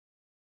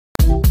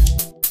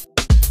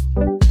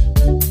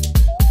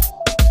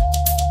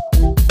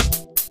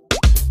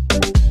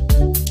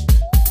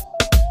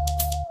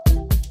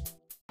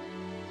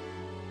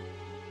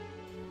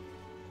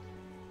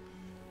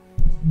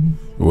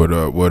What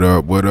up, what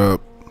up, what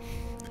up?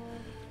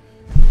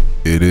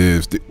 It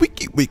is the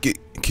Wiki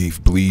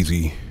Keith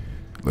Bleezy.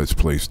 Let's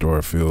play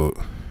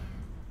Starfield.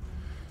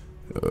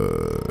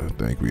 I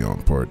think we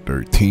on part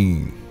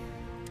 13.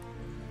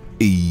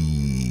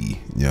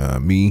 Yeah,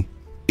 me.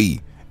 E.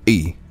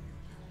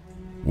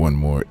 One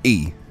more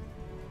E.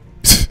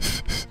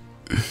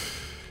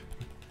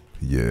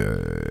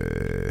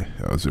 Yeah.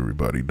 How's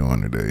everybody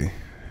doing today?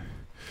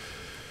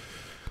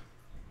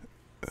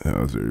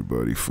 How's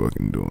everybody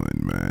fucking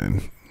doing,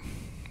 man?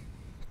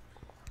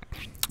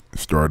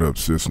 Startup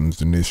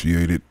systems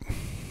initiated.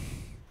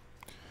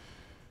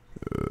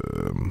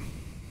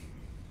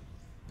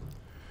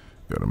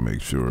 Gotta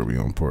make sure we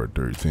on part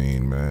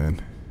 13,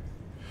 man.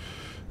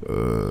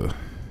 Yeah,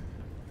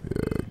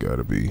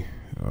 gotta be.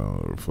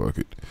 Oh, fuck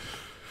it.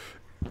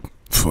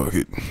 Fuck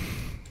it.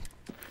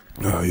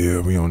 Oh yeah,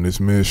 we on this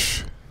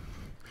mish.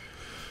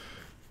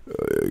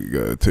 You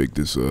gotta take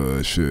this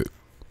shit.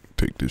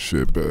 Take this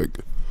shit back.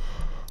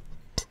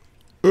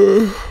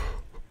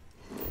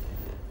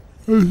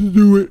 Let's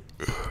do it.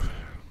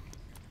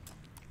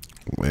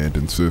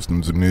 Landing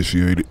systems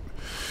initiated.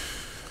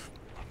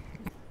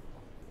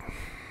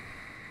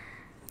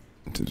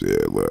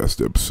 Yeah,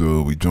 last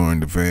episode we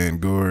joined the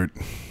Vanguard.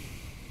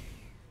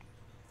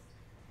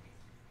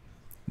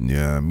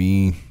 Yeah,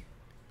 me.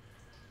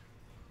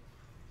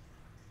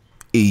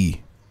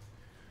 E.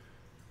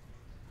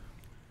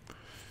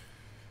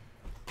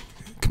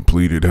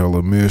 Completed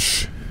hella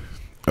mish.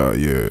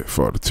 Yeah,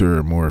 fought a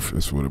terramorph.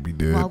 That's what we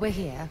did. While we're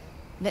here,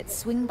 let's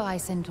swing by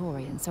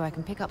Centaurian so I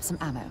can pick up some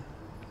ammo.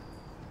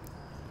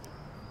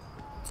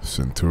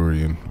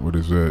 Centaurian, what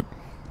is that?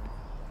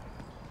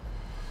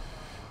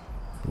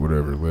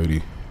 Whatever, lady.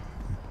 You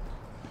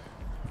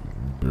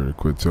better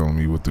quit telling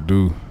me what to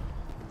do.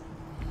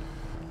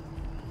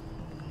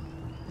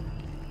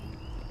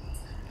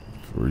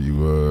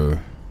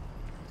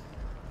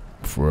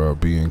 Before I'll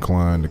be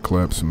inclined to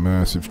clap some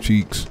massive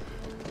cheeks.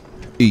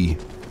 E.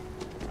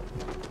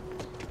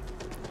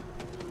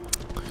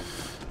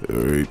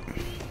 Alright.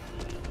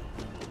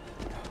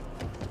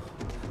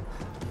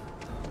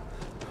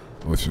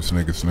 What's this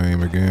nigga's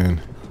name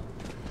again?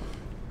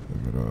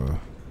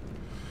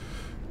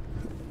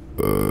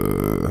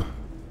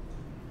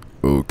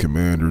 Oh,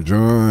 Commander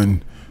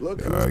John.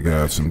 I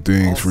got some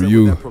things for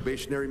you. That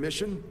probationary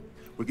mission?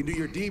 We can do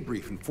your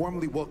debrief and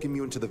formally welcome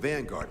you into the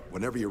Vanguard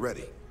whenever you're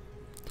ready.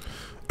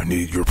 I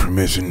need your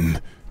permission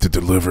to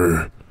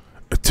deliver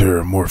a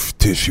terramorph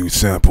tissue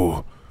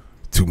sample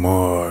to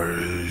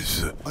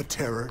Mars. A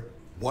terror?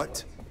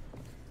 What?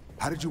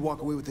 How did you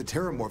walk away with the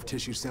terramorph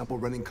tissue sample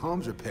running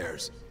comms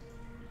repairs?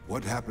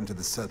 What happened to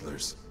the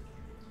settlers?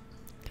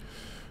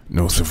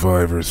 No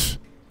survivors.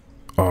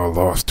 All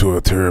lost to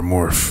a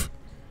terramorph,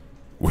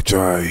 which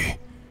I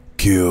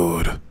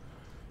killed.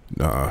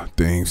 Nah,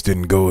 things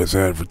didn't go as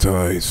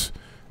advertised.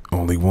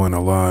 Only one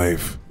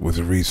alive was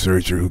a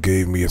researcher who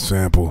gave me a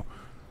sample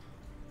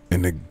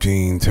and a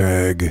gene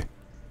tag.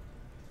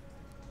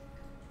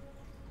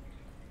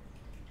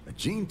 A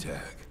gene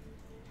tag?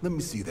 Let me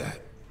see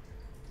that.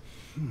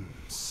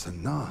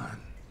 Sanan.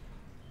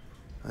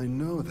 I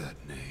know that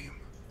name.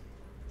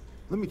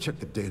 Let me check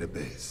the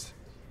database.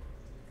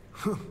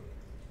 Huh.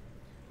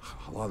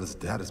 A lot of this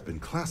data's been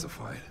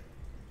classified.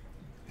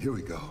 Here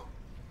we go.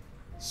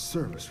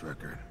 Service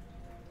record.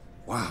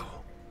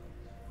 Wow.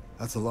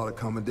 That's a lot of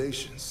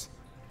commendations.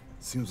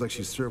 Seems like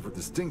she served with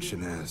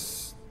distinction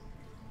as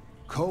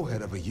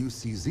co-head of a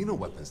UC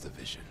Xenoweapons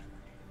division.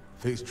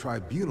 Faced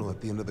tribunal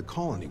at the end of the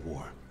Colony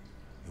War.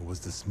 And was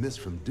dismissed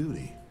from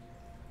duty.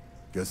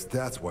 Guess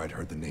that's why I'd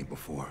heard the name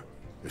before.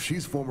 If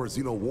she's former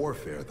Xeno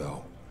warfare,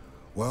 though,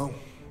 well,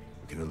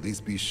 we can at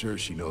least be sure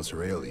she knows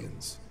her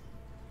aliens.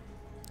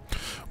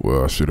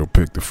 Well, I should have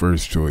picked the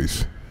first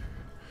choice.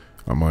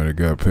 I might have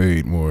got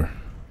paid more.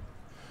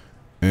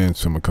 And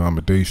some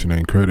accommodation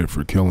and credit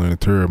for killing a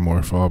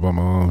terramorph all by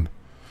my own.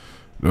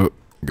 Nope,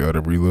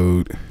 gotta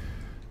reload.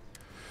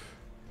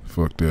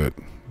 Fuck that.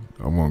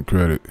 I want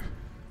credit.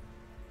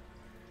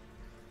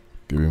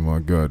 Give me my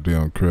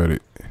goddamn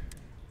credit.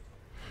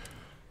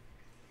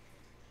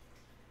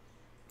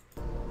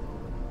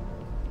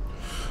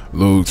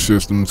 Load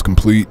systems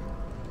complete.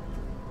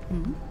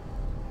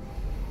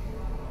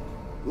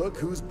 Look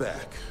who's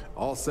back.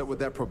 All set with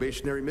that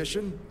probationary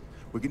mission?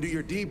 We can do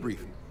your debrief.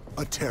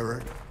 A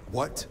terror?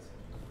 What?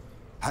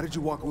 How did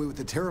you walk away with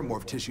the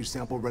terramorph tissue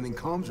sample running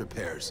comms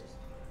repairs?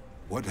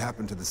 What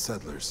happened to the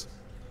settlers?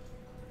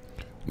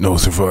 No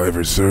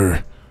survivors,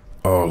 sir.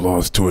 All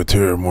lost to a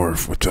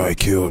terramorph, which I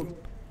killed.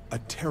 A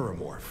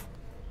terramorph?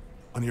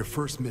 On your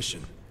first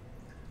mission?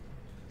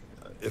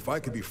 If I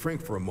could be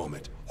frank for a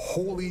moment,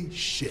 holy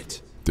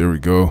shit. There we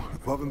go.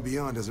 Above and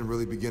beyond doesn't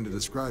really begin to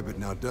describe it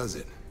now, does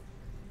it?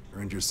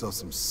 Earned yourself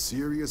some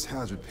serious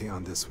hazard pay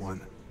on this one.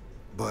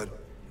 But,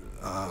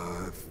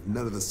 if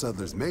none of the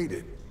settlers made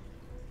it,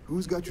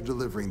 who's got you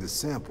delivering the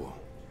sample?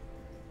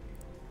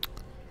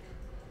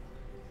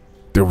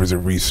 There was a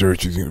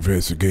researcher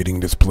investigating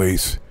this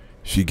place.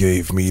 She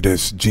gave me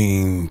this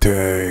gene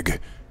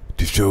tag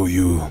to show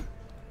you.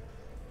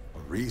 A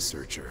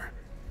researcher?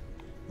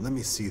 Let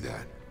me see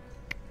that.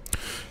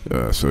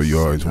 So you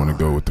always want to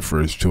go with the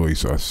first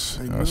choice. I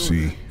know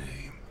see. that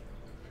name.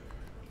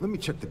 Let me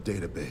check the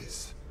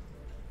database.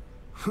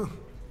 Huh.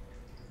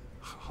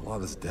 A lot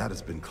of this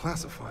data's been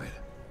classified.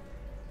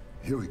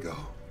 Here we go.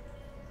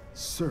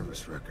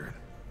 Service record.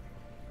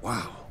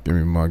 Wow. Give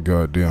me my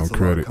goddamn That's a lot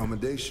credit. of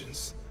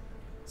commendations.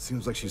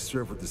 Seems like she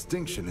served with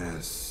distinction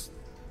as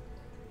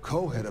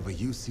co-head of a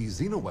UC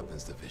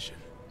Xenoweapons division.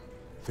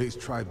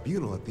 Faced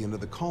tribunal at the end of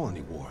the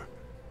Colony War.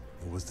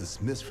 And was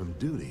dismissed from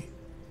duty.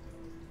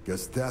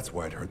 Guess that's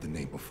why I'd heard the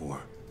name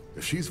before.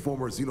 If she's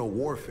former Xeno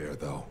warfare,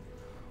 though,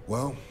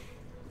 well,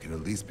 we can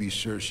at least be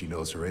sure she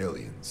knows her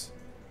aliens.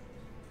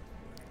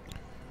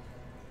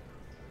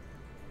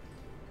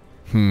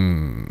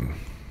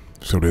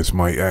 So this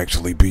might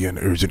actually be an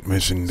urgent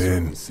mission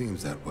then. Certainly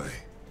seems that way.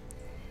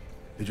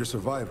 Did your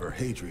survivor,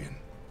 Hadrian,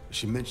 did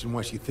she mention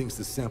why she thinks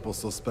this sample's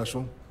so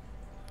special?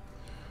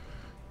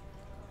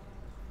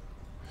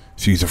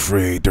 She's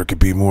afraid there could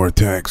be more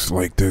attacks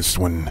like this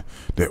one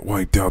that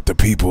wiped out the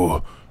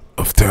people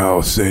of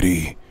Tau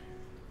City.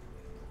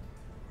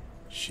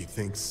 She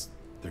thinks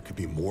there could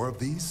be more of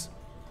these?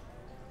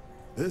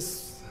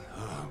 This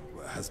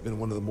has been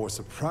one of the more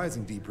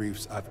surprising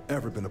debriefs I've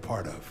ever been a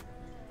part of.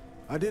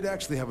 I did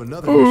actually have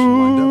another mission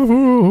lined up for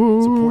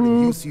you,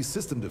 supporting UC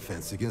system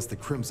defense against the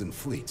Crimson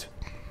Fleet.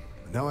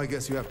 Now I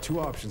guess you have two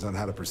options on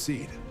how to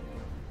proceed.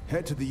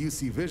 Head to the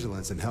UC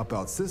Vigilance and help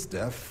out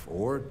SysDef,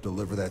 or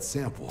deliver that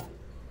sample.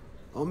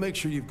 I'll make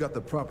sure you've got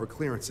the proper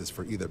clearances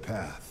for either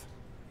path.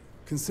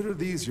 Consider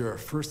these your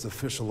first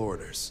official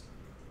orders.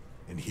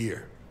 And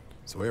here,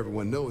 so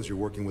everyone knows you're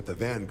working with the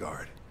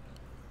Vanguard.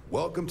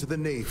 Welcome to the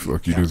Navy,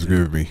 Fuck you Captain. just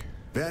give me.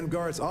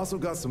 Vanguard's also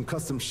got some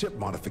custom ship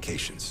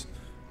modifications.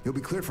 You'll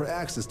be cleared for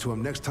access to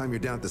them next time you're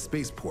down at the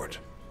spaceport.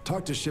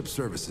 Talk to ship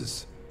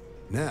services.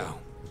 Now,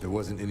 if there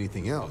wasn't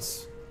anything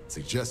else, I'd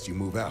suggest you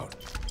move out.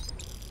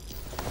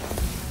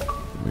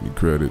 Many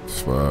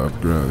credits,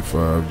 5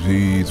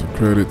 G's of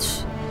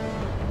credits.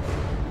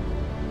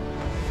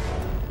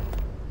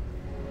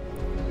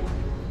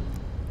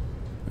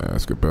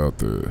 Ask about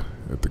the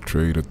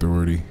Trade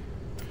Authority.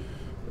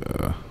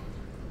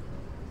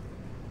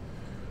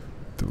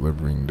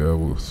 Delivering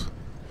devils.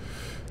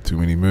 Too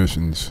many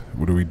missions.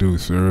 What do we do,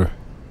 Sarah?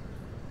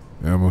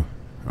 Emma?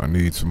 I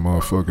need some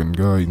motherfucking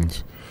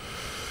guidance.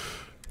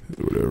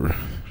 Whatever.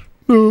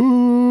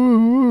 No.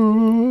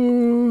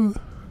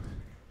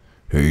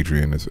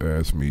 Hadrian has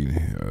asked me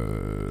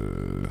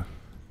to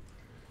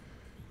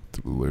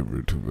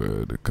deliver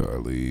to the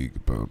colleague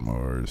about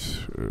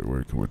Mars,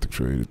 working with the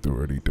Trade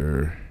Authority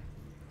there.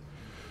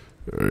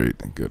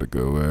 Alright, I gotta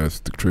go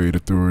ask the Trade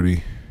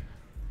Authority.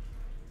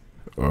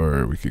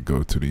 Or we could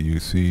go to the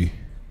UC.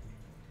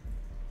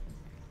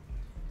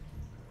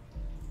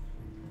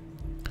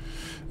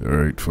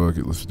 Alright, fuck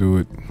it, let's do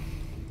it.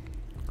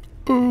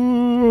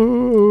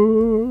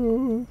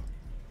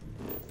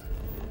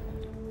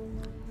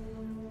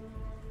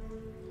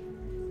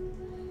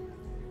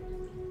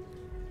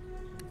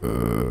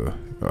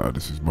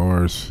 This is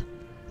Mars.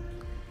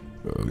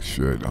 Oh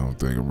shit, I don't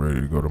think I'm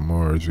ready to go to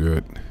Mars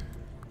yet.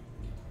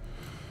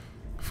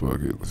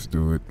 Fuck it, let's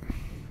do it.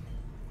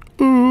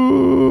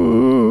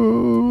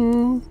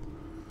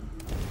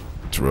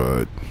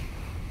 Tried.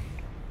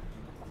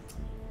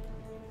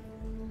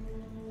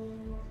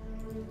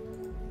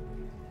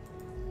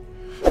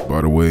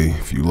 By the way,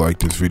 if you like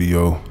this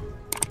video,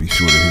 be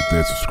sure to hit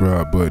that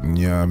subscribe button.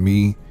 Yeah,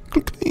 me.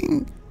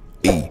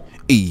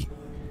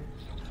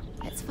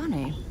 It's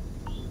funny.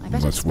 I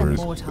better That's spend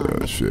more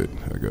time. Shit,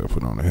 I gotta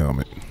put on a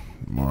helmet.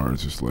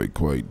 Mars is like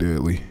quite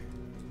deadly.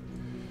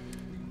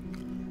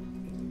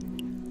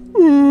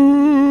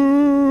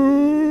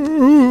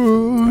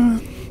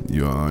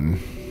 Yawn.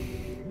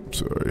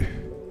 Sorry.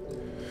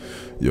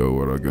 Yo,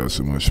 what? I got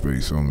so much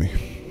space on me.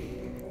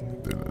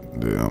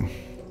 Damn.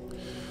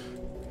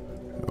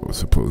 I was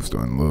supposed to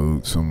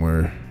unload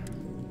somewhere.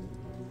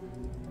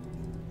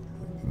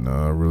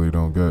 Nah, I really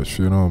don't got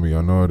shit on me.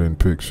 I know I didn't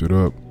pick shit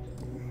up.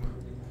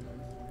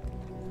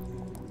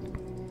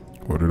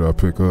 What did I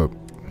pick up?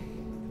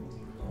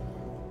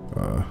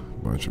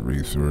 Bunch of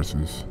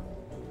resources.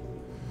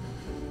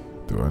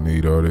 Do I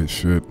need all that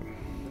shit?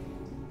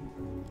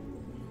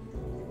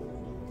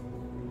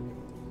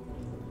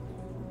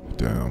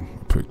 Damn,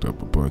 I picked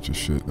up a bunch of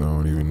shit that I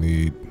don't even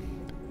need.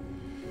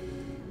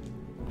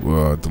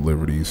 Well, I'll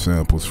deliver these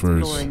samples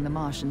first Exploring the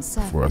Martian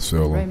surface before I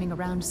sell them. roaming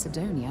around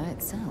Sidonia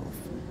itself.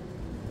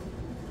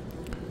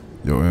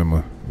 Yo,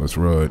 Emma, let's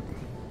ride.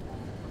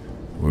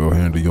 We'll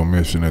handle your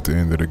mission at the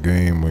end of the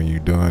game when you're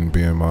done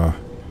being my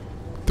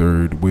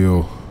third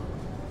wheel.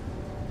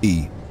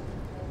 E.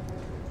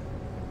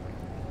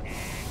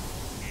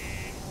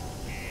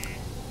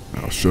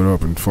 Now shut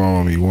up and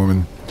follow me,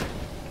 woman.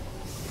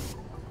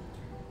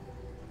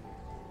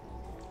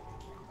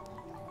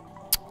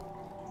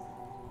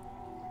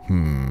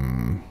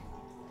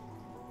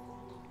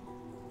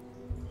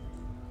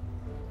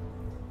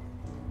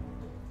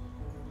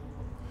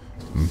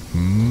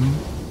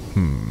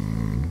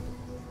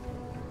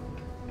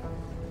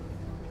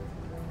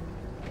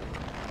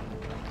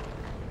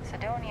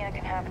 Cydonia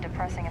can have a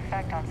depressing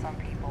effect on some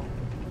people.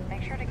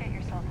 Make sure to get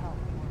yourself help.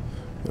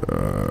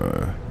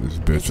 This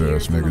bitch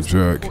ass nigga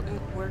Jack.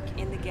 Work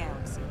in the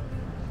galaxy.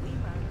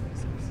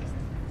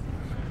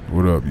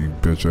 What up, you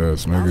bitch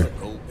ass nigga?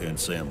 And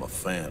say I'm a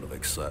fan of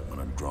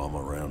excitement and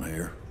drama around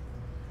here.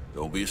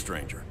 Don't be a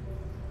stranger.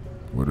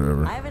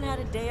 Whatever. I haven't had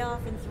a day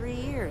off in 3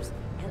 years,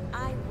 and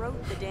I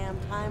wrote the damn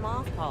time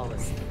off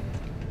policy.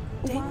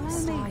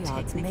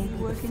 Psyods may be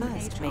the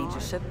first major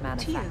ship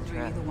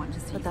manufacturer,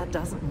 but that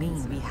doesn't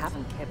mean we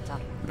haven't kept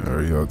up.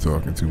 Alright, y'all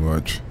talking too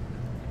much.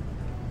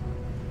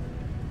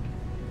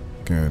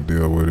 Can't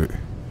deal with it.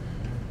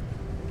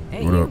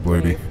 Hey, What up,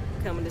 lady?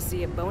 Coming to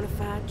see a bona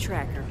fide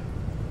tracker.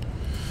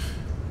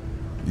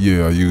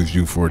 Yeah, I used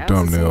you for a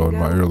thumbnail in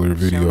my earlier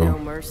Show no video.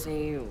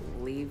 mercy,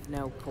 leave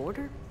no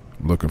quarter.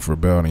 Looking for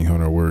bounty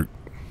hunter work.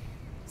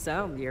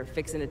 So, you're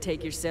fixing to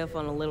take yourself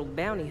on a little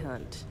bounty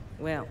hunt.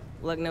 Well,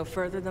 look no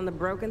further than the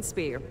Broken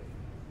Spear.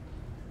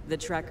 The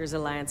Trackers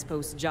Alliance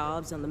posts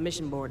jobs on the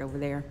mission board over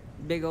there.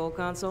 Big old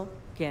console,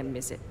 can't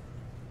miss it.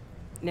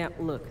 Now,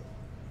 look,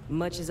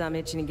 much as I'm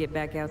itching to get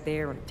back out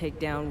there and take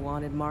down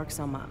wanted marks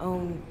on my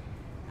own,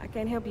 I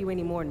can't help you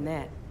any more than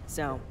that.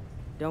 So,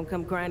 don't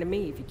come crying to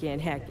me if you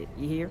can't hack it,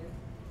 you hear?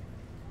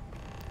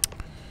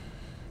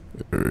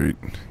 Alright,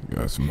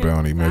 got some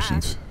bounty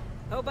missions.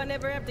 Hope I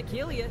never have to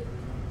kill you.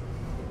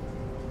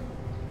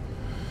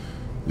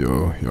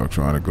 Yo, y'all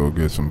trying to go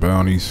get some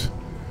bounties?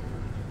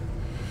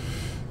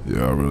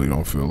 Yeah, I really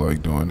don't feel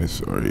like doing this.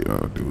 Alright,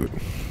 I'll do it.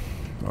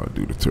 I'll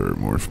do the turret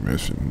morph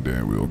mission,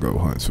 then we'll go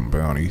hunt some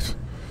bounties.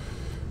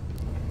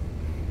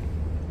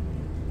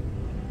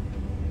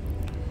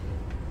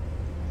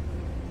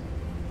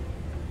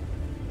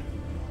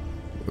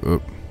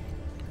 Up.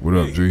 What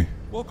up, G?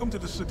 Welcome to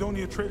the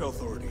Cydonia Trade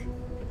Authority.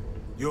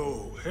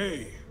 Yo,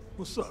 hey,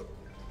 what's up?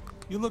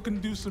 You looking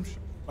to do some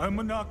I'm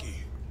Manaki.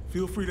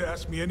 Feel free to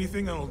ask me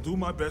anything and I'll do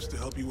my best to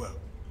help you out.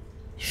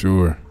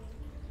 Sure.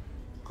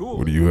 Cool.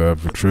 What do you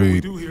have for That's what we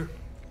trade? do here.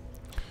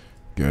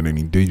 Got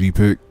any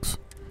digipicks?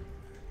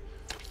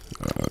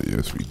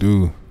 Yes, we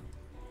do.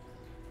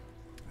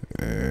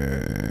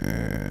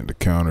 And the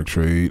counter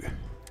trade.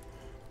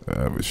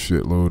 I have a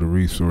shitload of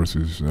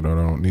resources that I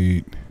don't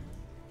need.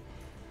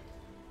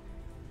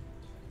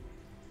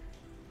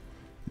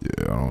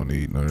 Yeah, I don't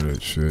need none of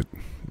that shit.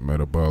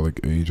 Metabolic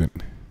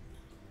agent.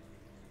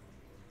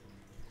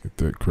 Get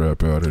that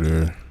crap out of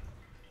there.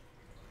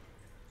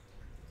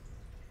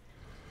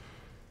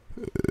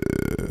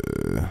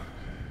 I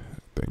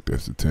think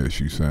that's the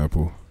tissue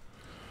sample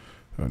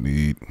I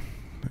need.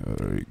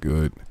 Alright,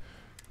 good.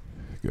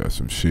 Got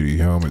some shitty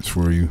helmets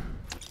for you.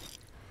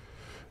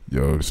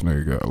 Yo, this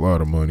nigga got a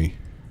lot of money.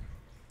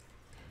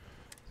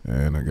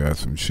 And I got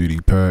some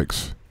shitty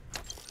packs.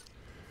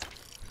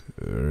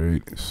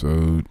 Alright,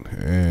 so,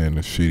 and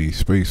a shitty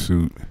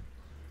spacesuit.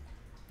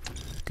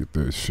 Get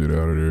that shit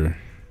out of there.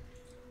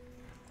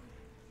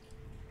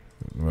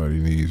 Nobody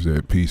needs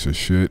that piece of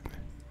shit.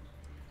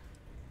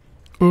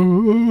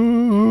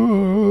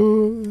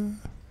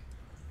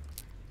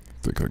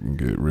 Think I can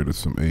get rid of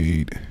some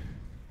aid.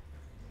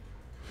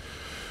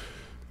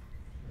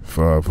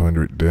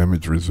 500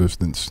 damage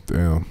resistance.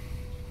 Damn.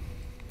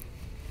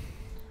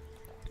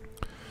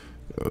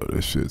 Oh,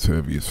 this shit's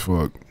heavy as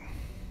fuck.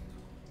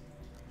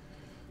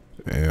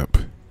 Amp.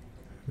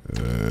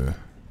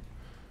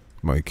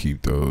 Might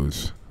keep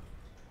those.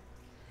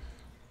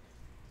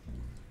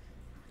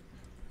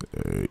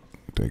 Alright,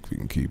 think we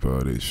can keep all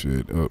this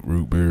shit up.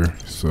 Root beer,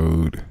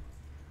 sewed.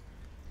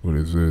 What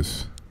is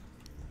this?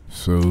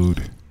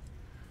 Sewed.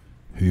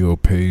 Heel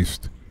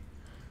paste.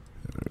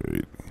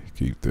 Alright,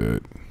 keep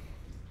that.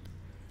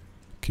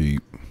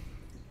 Keep. What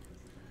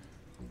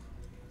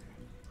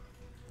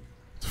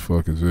the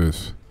fuck is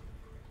this?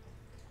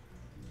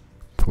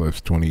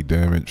 Plus 20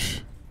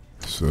 damage.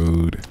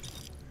 Sewed.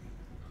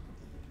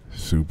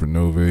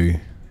 Supernovae.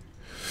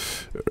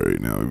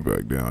 Alright, now we're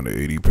back down to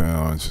 80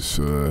 pounds.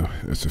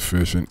 It's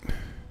efficient.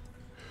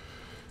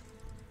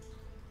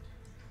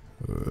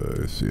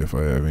 Let's see if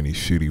I have any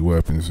shitty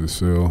weapons to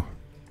sell.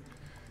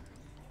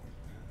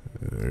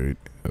 Alright,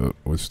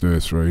 what's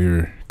this right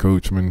here?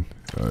 Coachman.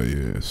 Oh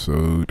yeah,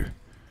 sewed.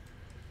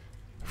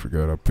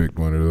 Forgot I picked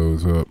one of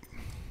those up.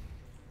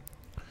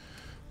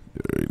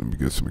 Alright, let me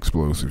get some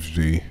explosives,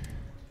 G.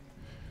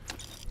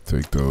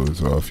 Take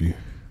those off you.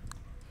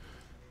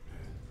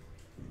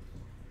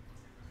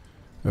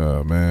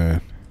 Oh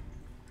man.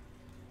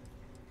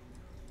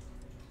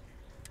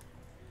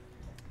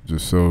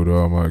 Just sold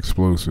all my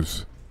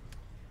explosives.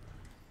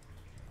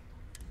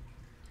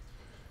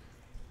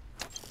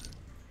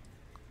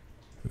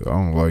 I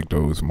don't like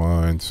those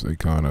mines. They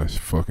kind of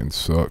fucking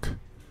suck.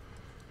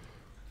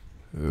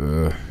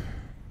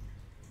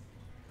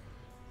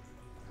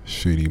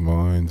 Shitty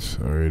mines.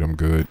 Alright, I'm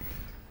good.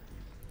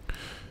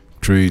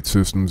 Trade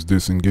systems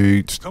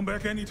disengaged. Come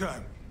back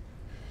anytime.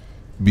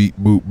 Beep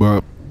boop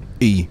bop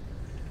E.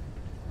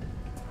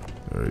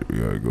 Alright, we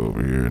gotta go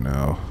over here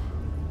now.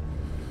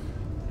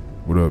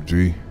 What up,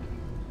 G?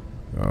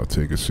 I'll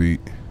take a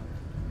seat.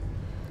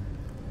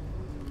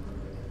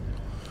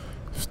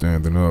 Let's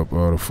standing up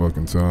all the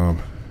fucking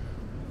time.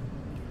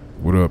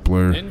 What up,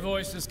 player?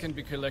 Invoices can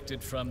be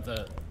collected from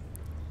the...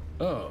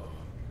 Oh.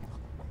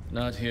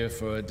 Not here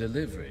for a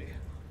delivery,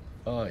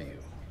 are you?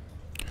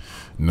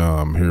 Nah,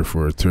 I'm here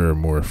for a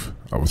terramorph.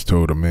 I was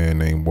told a man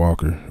named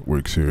Walker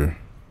works here.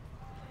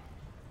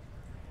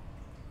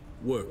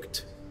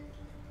 Worked.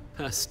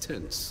 Past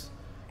tense.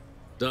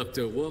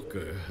 Dr.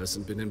 Walker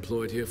hasn't been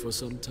employed here for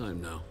some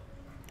time now.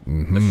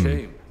 A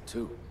shame,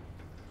 too.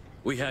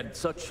 We had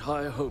such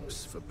high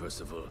hopes for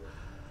Percival.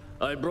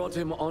 I brought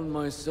him on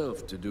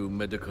myself to do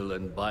medical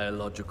and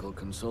biological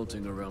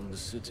consulting around the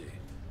city.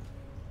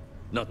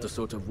 Not the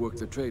sort of work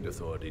the Trade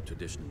Authority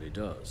traditionally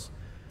does.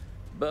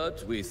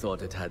 But we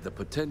thought it had the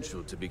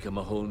potential to become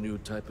a whole new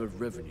type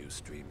of revenue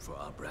stream for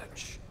our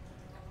branch.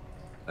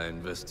 I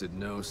invested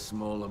no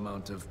small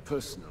amount of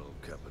personal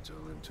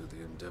capital into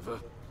the endeavor.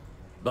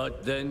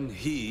 But then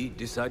he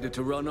decided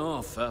to run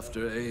off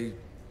after a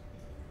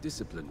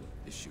discipline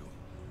issue.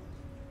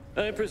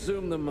 I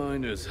presume the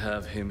miners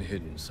have him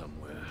hidden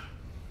somewhere.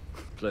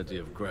 Plenty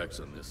of cracks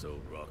on this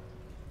old rock.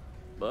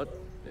 But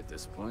at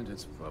this point,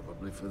 it's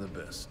probably for the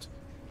best.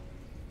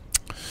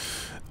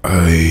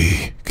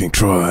 I can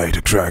try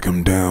to track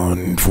him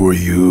down for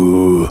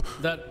you.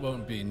 That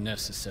won't be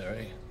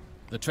necessary.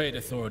 The Trade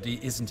Authority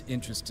isn't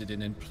interested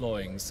in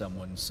employing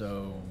someone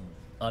so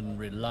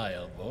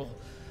unreliable.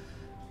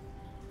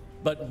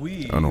 But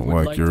we I don't would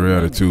like the your money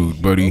attitude,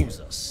 he buddy. owes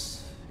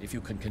us. If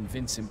you can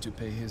convince him to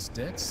pay his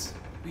debts,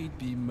 we'd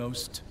be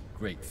most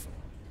grateful.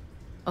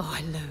 Oh,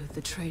 I loathe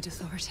the Trade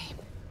Authority.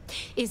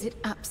 Is it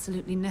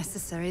absolutely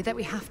necessary that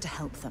we have to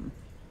help them?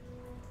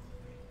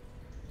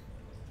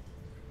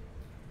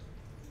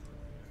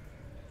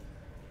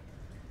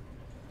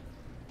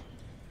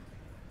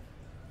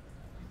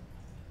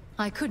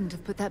 I couldn't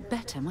have put that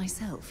better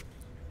myself.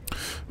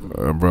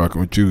 I'm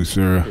rocking with you,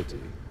 Sarah. Pity.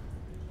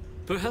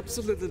 Perhaps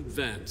a little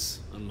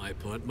advance on my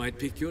part might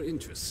pique your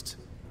interest.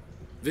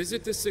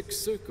 Visit the Sixth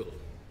Circle,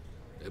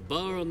 a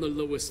bar on the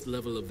lowest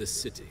level of the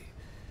city.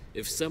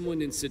 If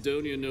someone in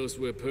Sidonia knows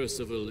where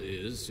Percival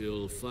is,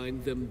 you'll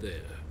find them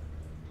there.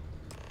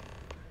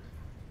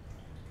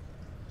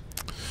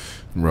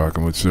 I'm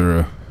rocking with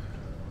Sarah.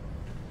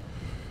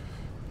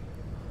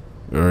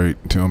 Alright,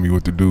 tell me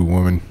what to do,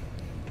 woman.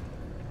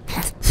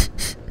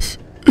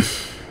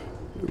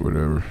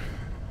 Whatever.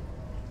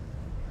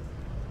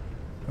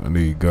 I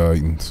need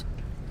guidance.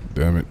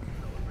 Damn it.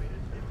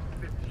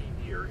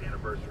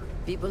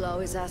 People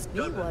always ask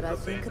me what I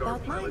think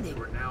about mining.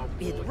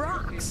 It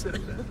rocks. God,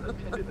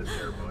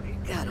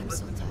 I'm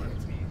so tired.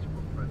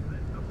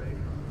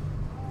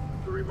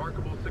 The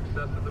remarkable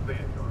success of the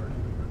Vanguard.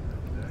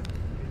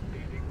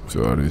 It's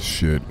all this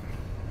shit.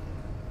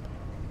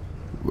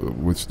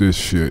 What's this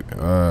shit?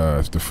 Ah,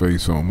 it's the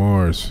face on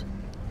Mars.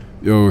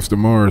 Yo, it's the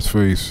Mars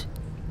face.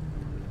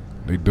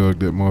 They dug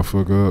that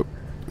motherfucker up.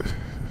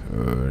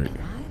 Alright.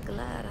 I'm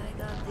glad I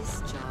got this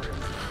job.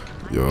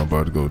 Yo, I'm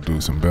about to go do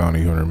some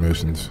bounty hunter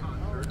missions.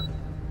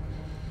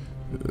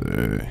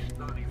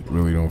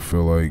 Really don't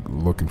feel like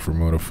looking for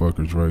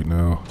motherfuckers right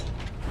now.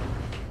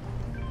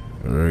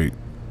 Alright.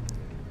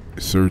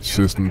 Search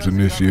systems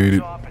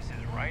initiated.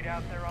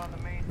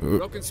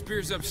 Broken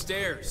Spear's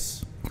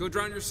upstairs. Go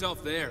drown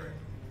yourself there.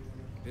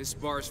 This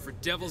bar's for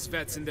Devil's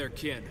vets and their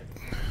kin.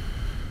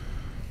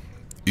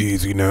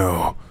 Easy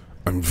now.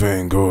 I'm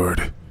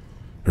Vanguard.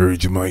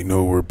 Heard you might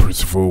know where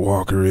Percival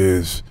Walker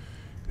is.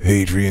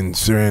 Hadrian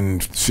Shannon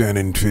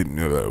Fit.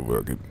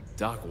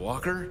 Doc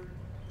Walker?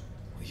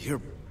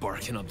 You're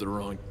barking up the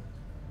wrong...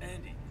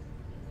 Andy,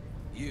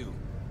 you.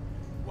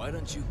 Why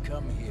don't you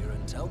come here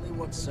and tell me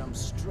what some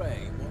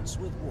stray wants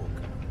with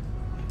Walker?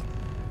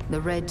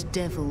 The Red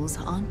Devils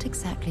aren't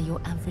exactly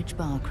your average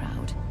bar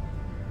crowd.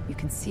 You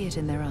can see it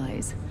in their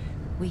eyes.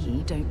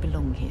 We don't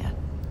belong here.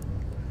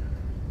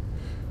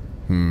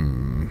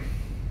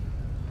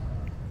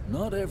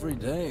 Not every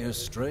day a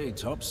stray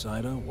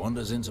topsider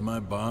wanders into my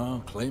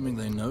bar claiming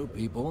they know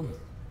people.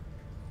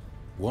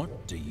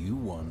 What do you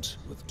want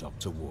with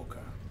Dr. Walker?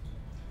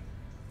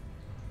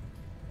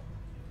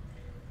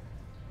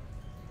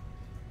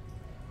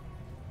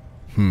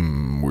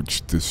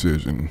 Which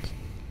decision?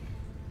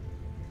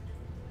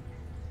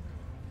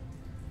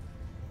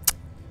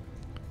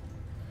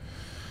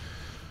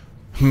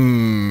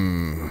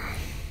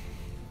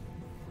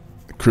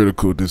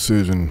 Critical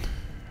decision.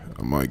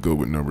 I might go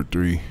with number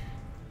 3.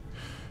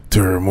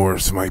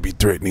 Terramorphs might be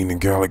threatening the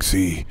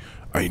galaxy.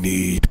 I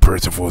need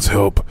Percival's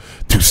help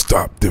to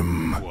stop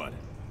them. What?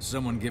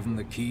 Someone give him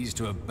the keys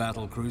to a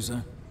battle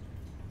cruiser?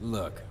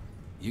 Look,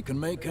 you can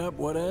make up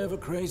whatever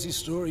crazy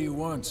story you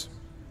want,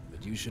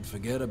 but you should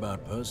forget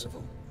about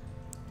Percival.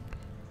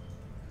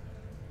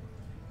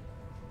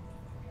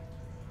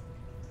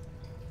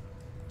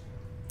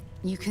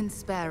 You can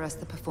spare us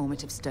the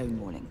performative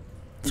stonewalling.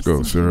 Let's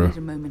go, Sarah. Need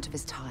a moment of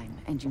his time,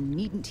 and you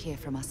needn't hear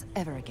from us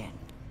ever again.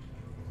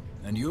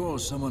 And you're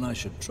someone I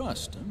should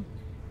trust, huh?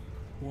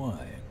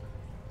 Why?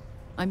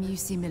 I'm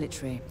UC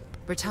military,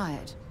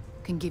 retired.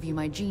 Can give you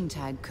my gene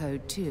tag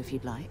code too if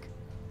you'd like.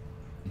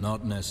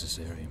 Not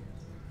necessary.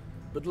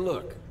 But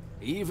look,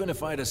 even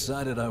if I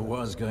decided I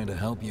was going to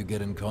help you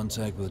get in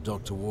contact with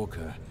Dr.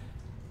 Walker,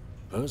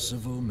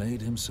 Percival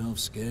made himself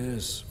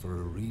scarce for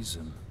a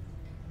reason.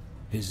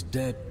 His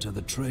debt to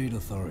the Trade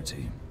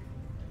Authority.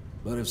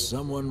 But if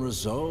someone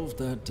resolved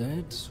that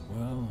debt,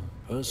 well,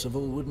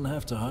 Percival wouldn't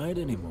have to hide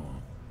anymore.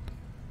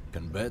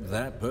 Can bet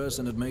that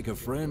person would make a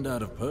friend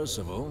out of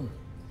Percival,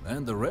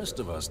 and the rest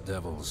of us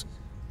devils.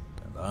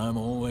 And I'm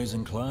always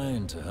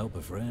inclined to help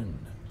a friend.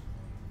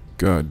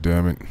 God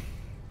damn it.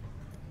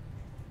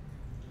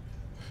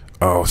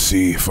 I'll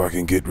see if I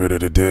can get rid of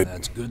the debt.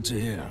 That's good to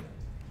hear.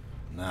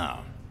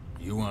 Now,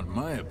 you want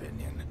my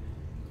opinion?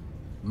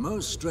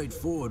 Most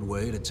straightforward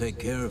way to take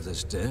care of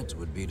this debt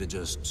would be to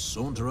just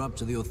saunter up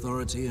to the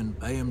authority and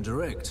pay him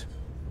direct,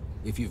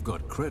 if you've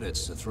got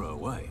credits to throw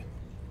away.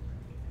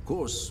 Of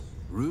course,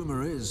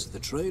 rumor is the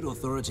Trade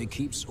Authority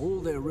keeps all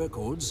their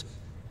records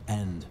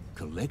and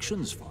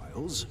collections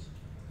files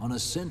on a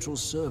central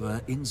server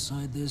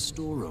inside their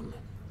storeroom.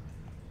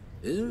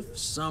 If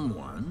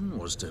someone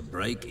was to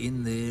break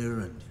in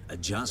there and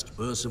adjust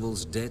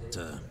Percival's debt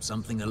to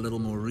something a little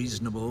more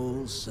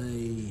reasonable,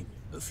 say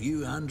a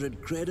few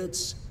hundred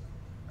credits,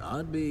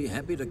 I'd be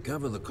happy to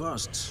cover the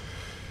costs.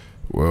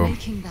 Well,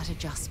 making that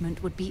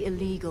adjustment would be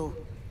illegal.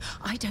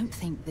 I don't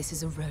think this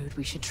is a road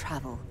we should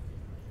travel.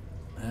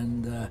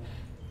 And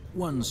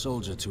one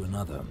soldier to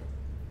another.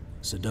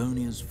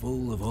 Sidonia's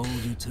full of old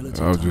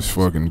utility. I'll just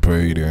fucking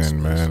pay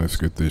then, man. Let's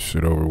get this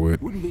shit over with.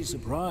 Wouldn't be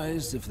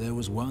surprised if there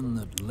was one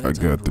that led I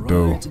got the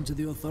dough. right into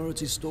the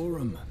authority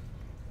storeroom.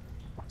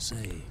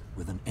 Say,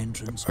 with an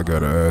entrance. I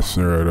gotta ask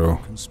Sarah though.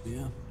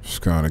 She's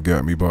kinda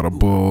got me by the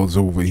balls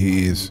over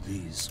his.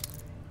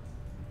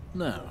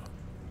 Now,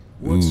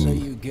 what say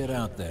you get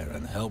out there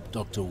and help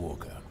Dr.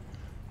 Walker?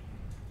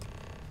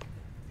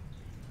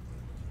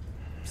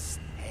 Psst,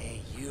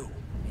 hey, you.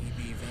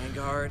 Maybe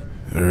Vanguard?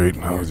 Alright,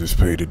 I'll just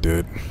pay the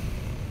debt.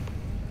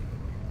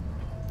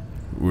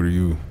 What are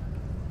you?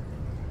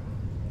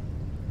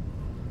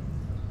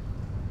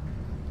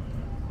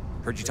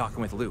 Heard you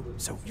talking with Lou,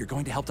 so you're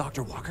going to help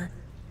Dr. Walker?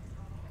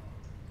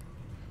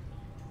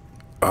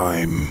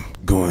 I'm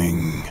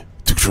going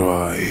to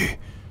try.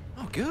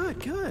 Oh, good,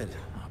 good.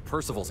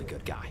 Percival's a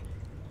good guy.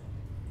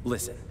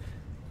 Listen,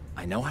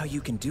 I know how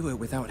you can do it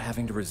without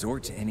having to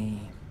resort to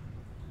any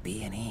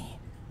B&E.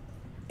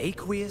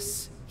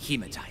 Aqueous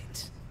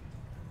hematite.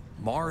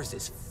 Mars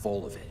is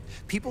full of it.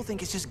 People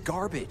think it's just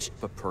garbage.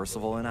 But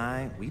Percival and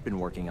I, we've been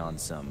working on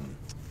some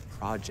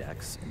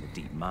projects in the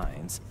deep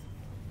mines.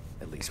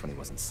 At least when he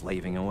wasn't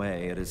slaving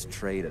away at his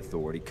Trade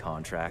Authority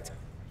contract.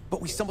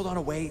 But we stumbled on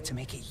a way to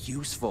make it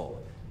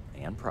useful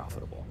and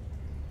profitable.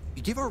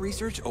 You give our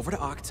research over to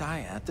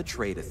Octai at the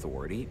Trade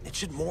Authority, it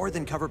should more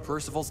than cover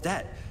Percival's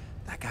debt.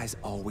 That guy's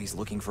always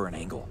looking for an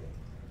angle.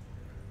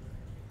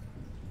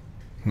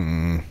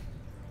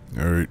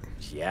 Alright.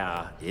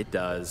 Yeah, it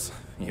does.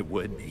 It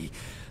would be.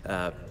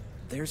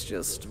 There's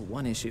just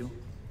one issue.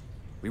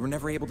 We were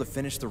never able to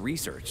finish the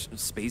research.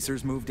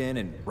 Spacers moved in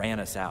and ran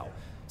us out.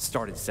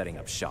 Started setting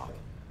up shop.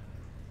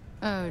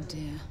 Oh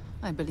dear.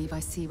 I believe I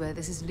see where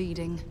this is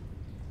leading.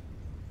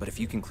 But if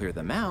you can clear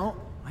them out,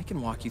 I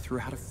can walk you through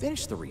how to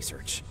finish the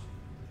research.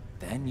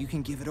 Then you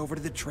can give it over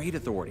to the Trade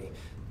Authority.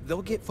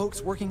 They'll get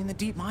folks working in the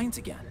deep mines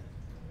again.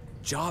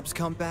 Jobs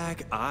come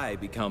back, I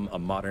become a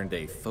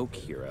modern-day folk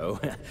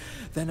hero.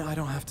 Then I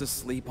don't have to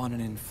sleep on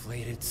an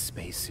inflated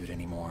spacesuit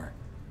anymore.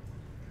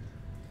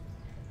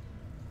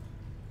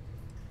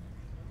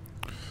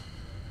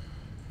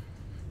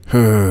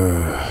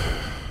 Alright,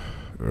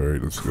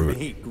 let's do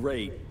it.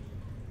 Great.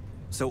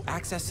 So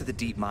access to the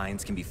deep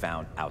mines can be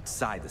found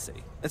outside the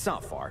city. It's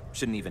not far.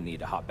 Shouldn't even need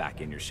to hop back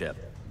in your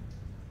ship.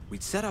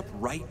 We'd set up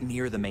right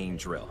near the main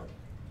drill.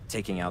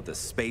 Taking out the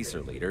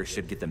spacer leader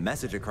should get the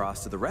message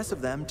across to the rest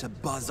of them to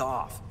buzz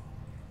off.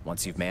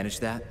 Once you've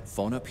managed that,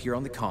 phone up here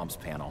on the comms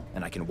panel,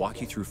 and I can walk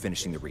you through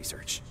finishing the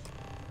research.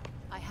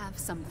 I have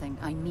something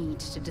I need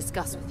to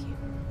discuss with you.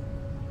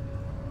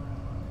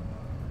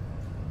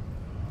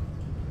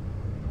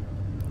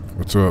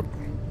 What's up?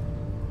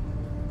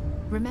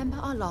 Remember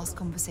our last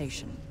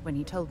conversation, when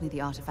you told me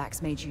the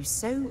artifacts made you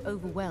so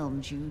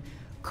overwhelmed you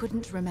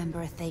couldn't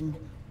remember a thing?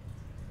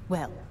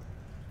 Well,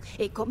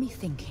 it got me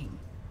thinking.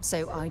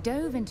 So I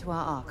dove into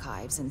our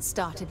archives and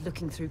started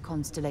looking through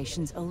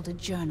Constellation's older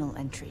journal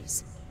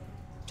entries.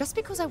 Just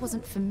because I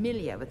wasn't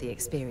familiar with the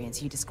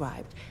experience you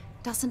described,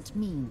 doesn't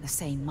mean the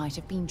same might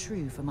have been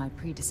true for my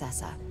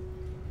predecessor.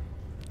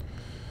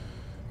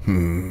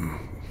 You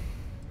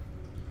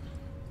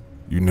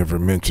never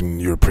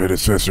mentioned your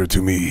predecessor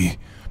to me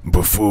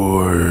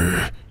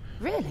before.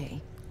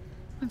 Really?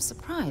 I'm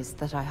surprised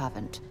that I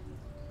haven't.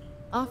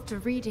 After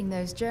reading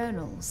those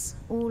journals,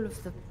 all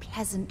of the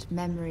pleasant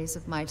memories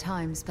of my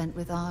time spent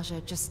with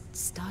Aja just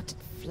started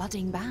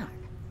flooding back.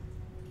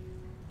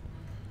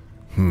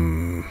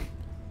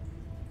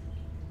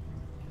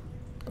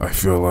 I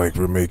feel like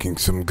we're making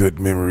some good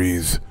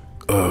memories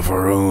of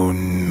our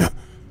own.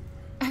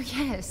 Oh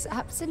yes,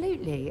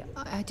 absolutely.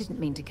 I didn't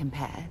mean to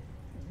compare.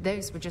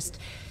 Those were just...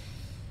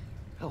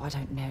 oh, I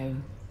don't know.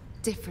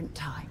 Different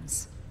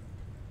times.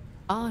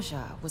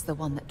 Aja was the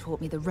one that taught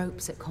me the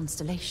ropes at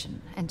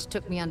Constellation and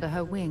took me under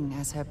her wing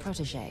as her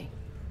protege.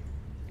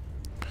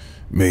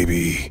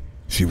 Maybe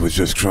she was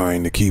just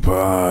trying to keep her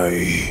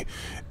eye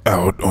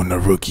out on the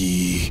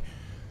rookie.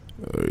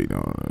 You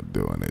know,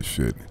 doing that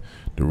shit.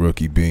 The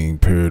rookie being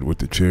paired with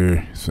the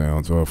chair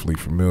sounds awfully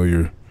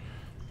familiar.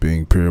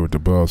 Being paired with the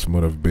boss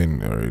would have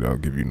been... Alright, I'll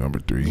give you number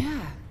 3.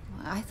 Yeah,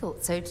 I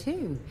thought so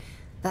too.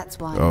 That's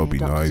why That'll I be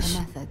adopted nice.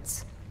 her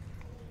methods.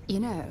 You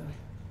know,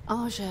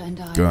 Aja and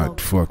I God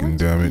logged fucking quite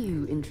damn a it.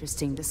 few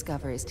interesting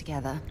discoveries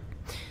together.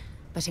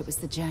 But it was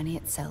the journey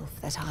itself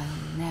that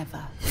I'll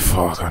never...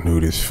 Fuck, I knew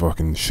this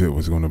fucking shit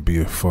was gonna be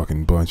a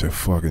fucking bunch of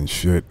fucking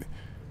shit.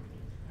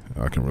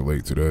 I can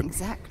relate to that.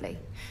 Exactly.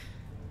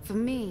 For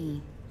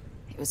me,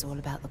 it was all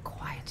about the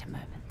quieter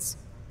moments.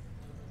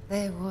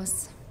 There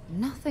was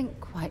nothing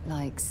quite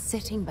like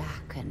sitting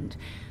back and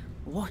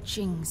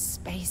watching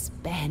space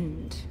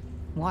bend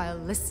while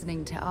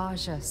listening to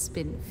Aja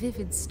spin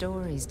vivid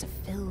stories to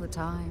fill the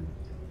time.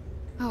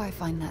 Oh, I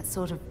find that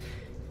sort of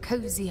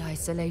cozy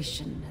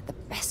isolation the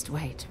best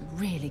way to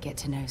really get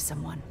to know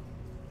someone.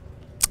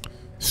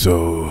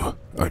 So,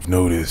 I've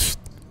noticed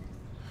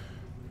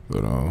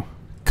that,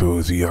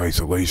 cozy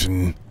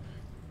isolation.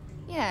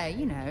 Yeah,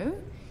 you know,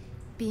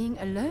 being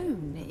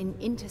alone in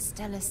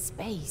interstellar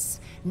space,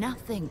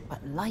 nothing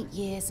but light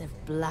years of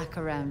black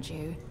around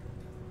you.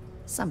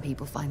 Some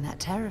people find that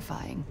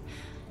terrifying.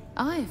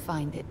 I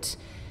find it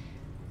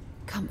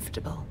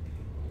comfortable.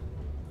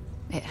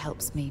 It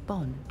helps me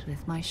bond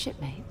with my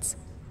shipmates.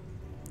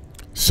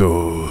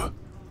 So,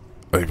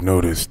 I've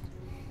noticed.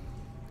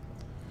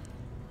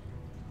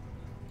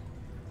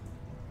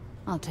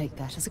 I'll take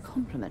that as a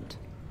compliment.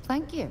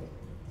 Thank you.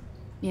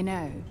 You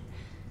know,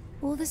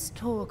 all this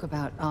talk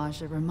about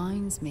Aja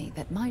reminds me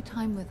that my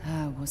time with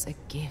her was a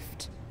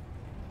gift.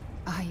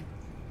 I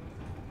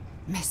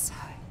miss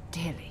her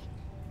dearly.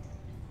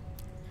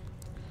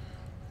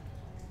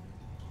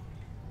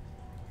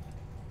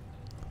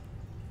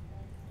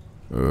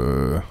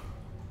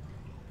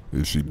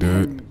 Is she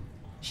dead? No,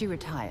 she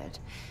retired.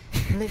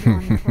 Living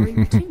on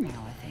Tauriba 2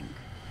 now, I think.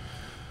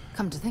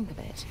 Come to think of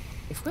it,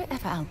 if we're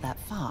ever out that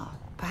far,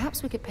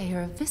 perhaps we could pay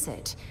her a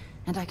visit,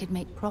 and I could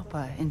make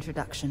proper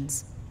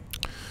introductions.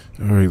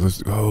 Alright,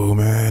 let's go,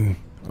 man.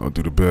 I'll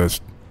do the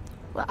best.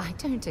 Well, I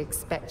don't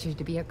expect you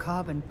to be a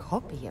carbon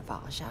copy of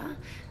Aja.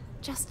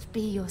 Just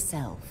be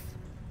yourself.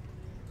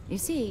 You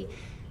see,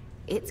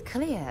 it's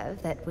clear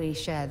that we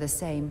share the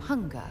same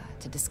hunger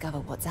to discover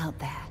what's out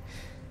there.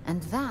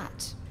 And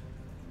that,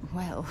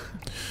 well...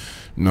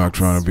 Not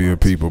trying to be a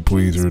people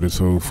pleaser this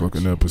whole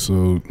fucking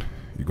episode.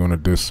 You're gonna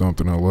diss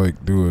something I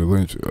like, do a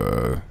lynch,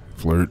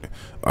 flirt.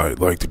 I'd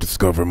like to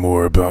discover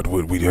more about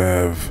what we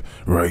have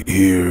right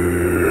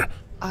here.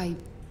 I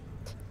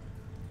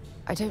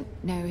don't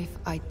know if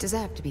I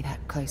deserve to be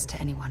that close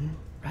to anyone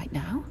right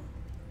now.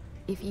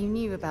 If you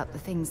knew about the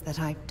things that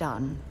I've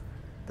done,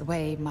 the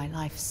way my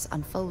life's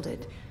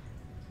unfolded,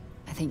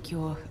 I think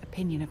your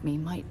opinion of me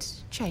might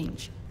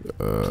change.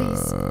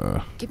 Please,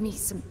 give me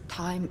some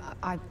time.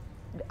 I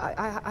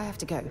have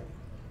to go.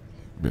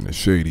 Been a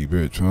shady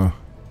bitch, huh?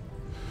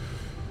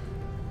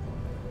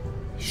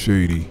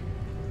 Shady.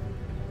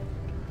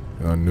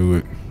 I knew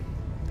it.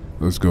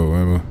 Let's go,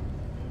 Emma.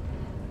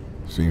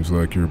 Seems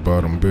like you're a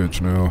bottom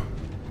bitch now.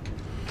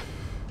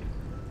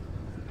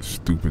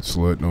 Stupid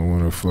slut, don't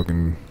wanna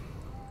fucking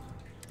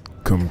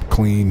come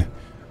clean.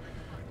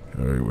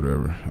 Alright,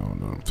 whatever. I don't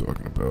know what I'm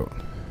talking about.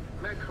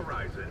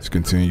 Let's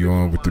continue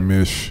on with the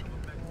mish.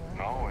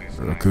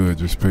 Or I could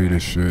just pay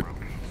this shit.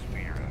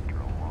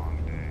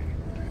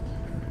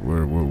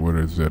 What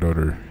is that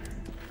other?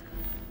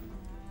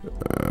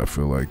 I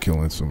feel like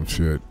killing some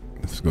shit.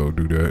 Let's go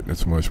do that.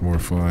 It's much more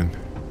fun.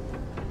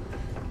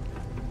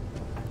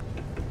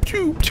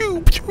 Pew,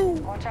 pew, pew.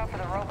 Watch out for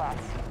the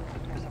robots.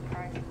 They're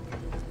surprising.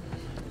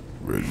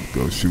 Ready to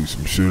go shoot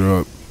some shit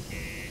up.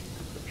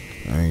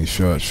 I ain't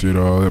shot shit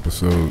all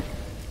episode.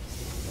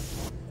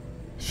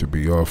 Should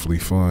be awfully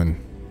fun.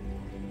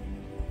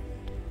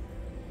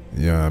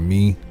 Yeah,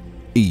 me.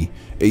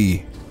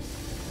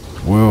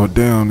 Well,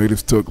 damn, they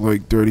just took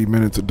like 30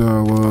 minutes of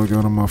dialogue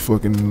out of my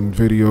fucking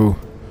video.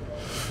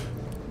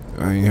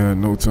 I ain't had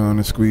no time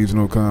to squeeze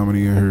no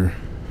comedy in here.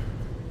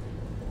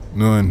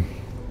 None.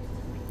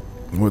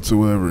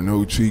 Whatsoever.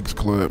 No cheeks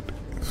clapped.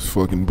 It's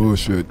fucking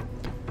bullshit.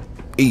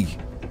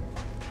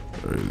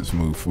 Alright, let's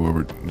move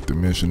forward with the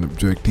mission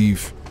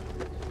objective.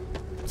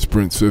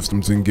 Sprint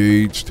systems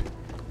engaged.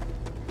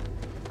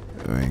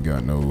 I ain't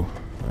got no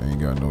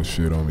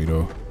shit on me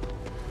though.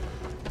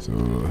 So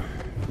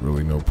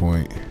really no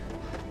point.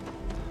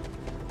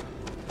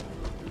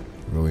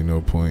 Really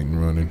no point in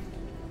running.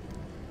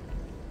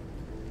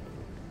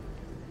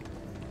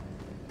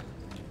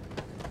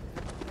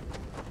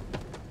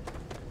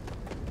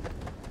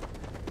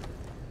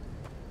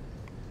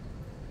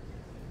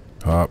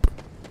 Hop.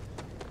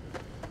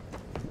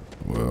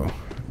 Well,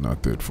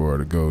 not that far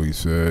to go, he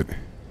said.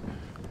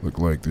 Look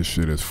like this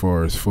shit is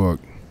far as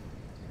fuck.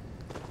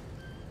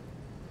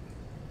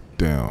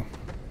 Down.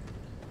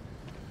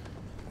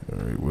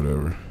 Alright,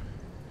 whatever.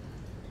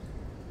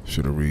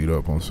 Should have read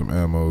up on some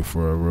ammo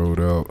before I rode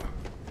out.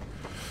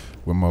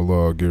 What my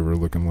lawgiver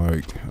looking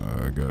like?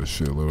 I got a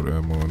shitload of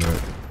ammo on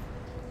that.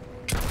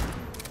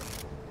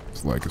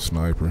 It's like a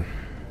sniper.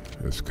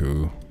 That's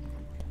cool.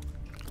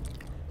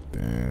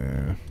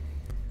 Damn.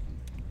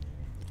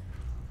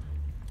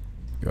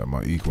 Got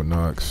my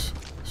Equinox.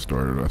 Let's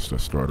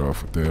start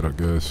off with that, I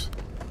guess.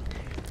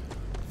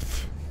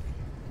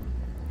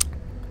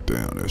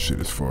 Damn, that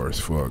shit is far as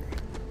fuck.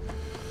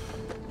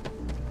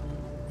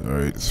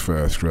 Alright, let's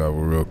fast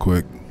travel real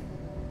quick.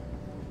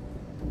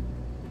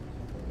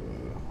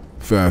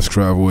 Fast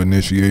travel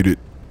initiated.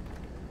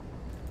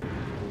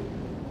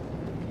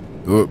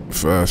 Oh,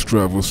 fast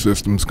travel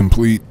systems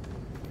complete.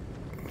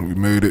 We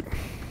made it.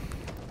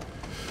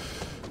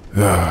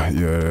 Yeah,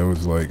 that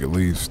was like at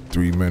least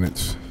 3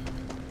 minutes.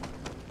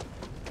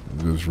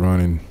 Just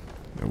running.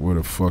 It would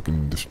have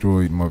fucking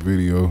destroyed my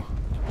video.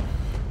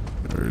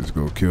 Alright, let's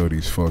go kill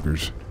these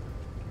fuckers.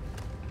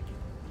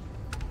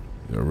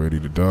 Y'all ready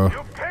to die?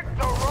 You picked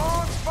the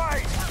wrong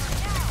fight.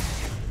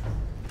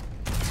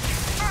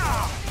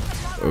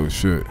 Oh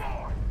shit.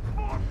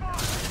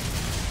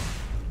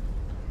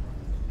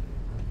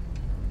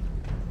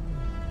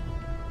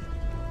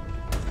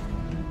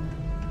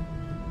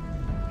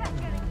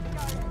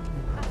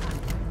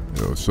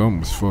 Yo, something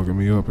was fucking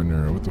me up in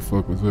there. What the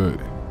fuck was that?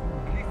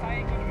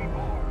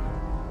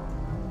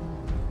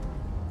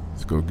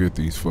 Let's go get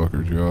these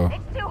fuckers, y'all.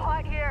 It's too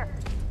hot here.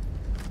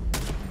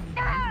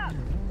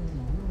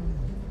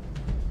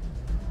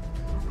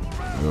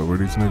 Yo, where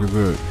these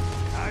niggas at?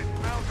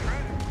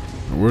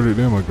 Where did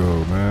them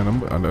go, man?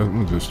 I'm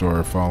gonna just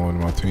start following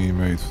my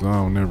teammates. I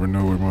don't never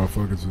know where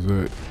motherfuckers is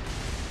at.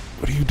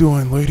 What are you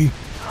doing, lady?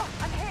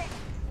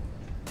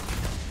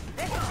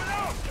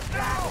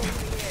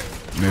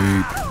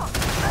 Nade.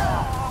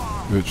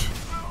 Bitch.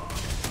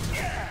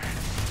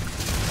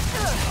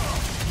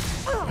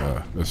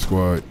 That's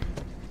squad.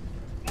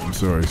 I'm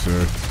sorry,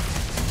 sir.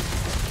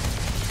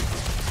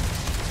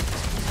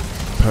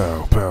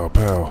 Pow, pow,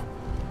 pow.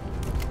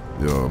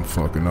 Yo, I'm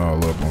fucking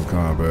all up on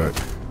combat.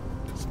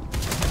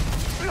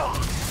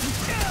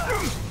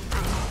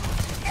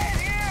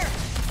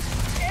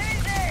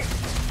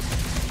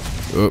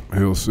 Up,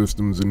 hill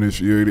systems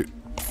initiated.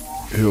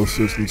 Hill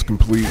systems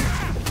complete.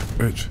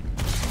 Bitch.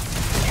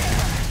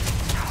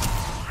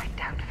 I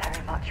doubt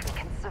very much we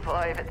can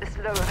survive at this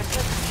low of a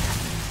temperature.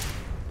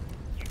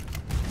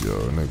 Yo,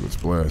 nigga was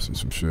blasting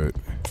some shit.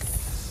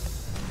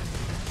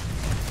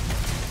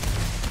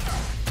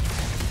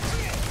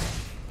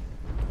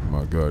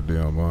 My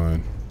goddamn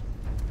mind.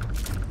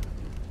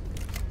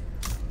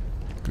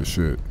 Good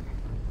shit.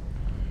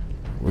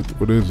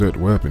 What is that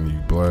weapon you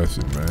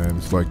blasted, man?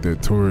 It's like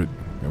that turret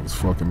that was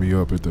fucking me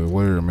up at the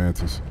lair,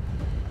 Mantis.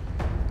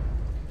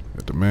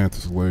 At the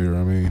Mantis lair,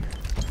 I mean.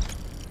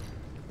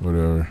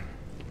 Whatever.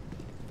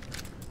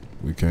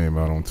 We came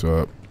out on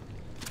top.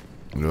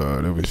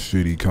 That was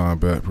shitty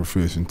combat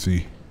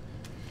proficiency.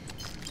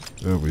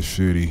 That was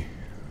shitty.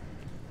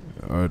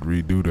 I'd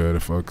redo that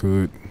if I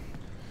could.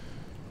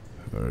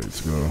 Alright,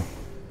 let's go.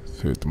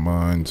 Let's hit the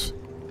mines.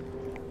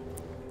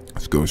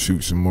 Let's go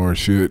shoot some more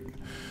shit.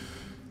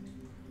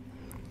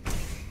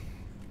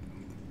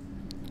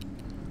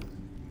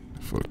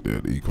 Fuck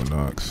that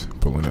Equinox.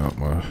 Pulling out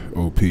my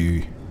OP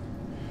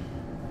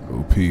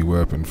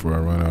weapon before I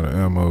run out of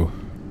ammo.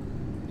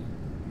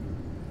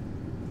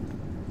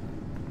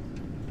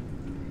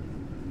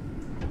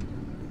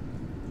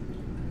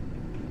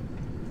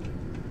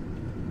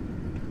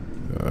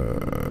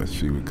 Let's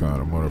see what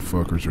kind of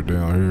motherfuckers are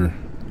down here.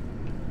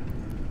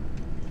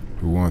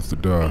 Who wants to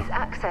die? These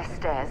access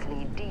stairs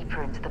lead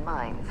deeper into the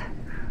mines.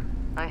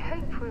 I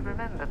hope we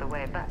remember the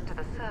way back to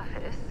the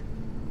surface.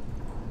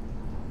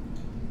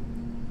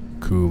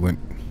 Coolant.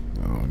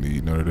 I don't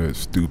need none of that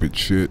stupid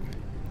shit.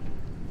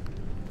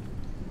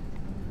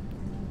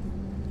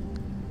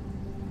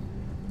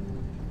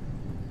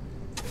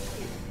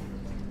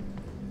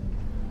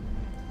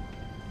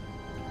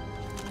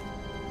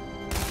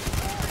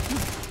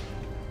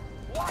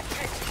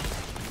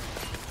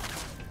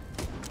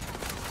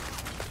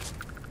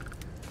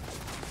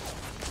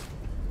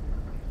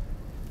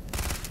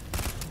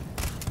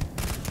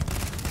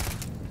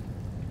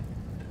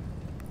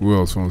 Who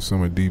else wants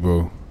some of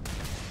Debo?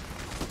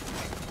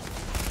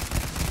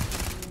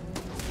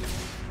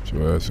 Get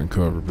your ass in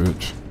cover,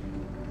 bitch.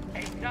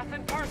 Ain't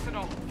nothing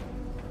personal.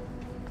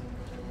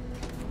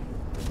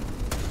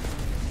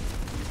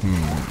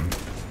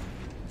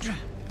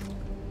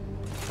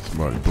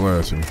 Somebody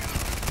blasting me.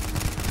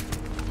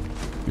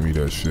 Give me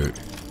that shit.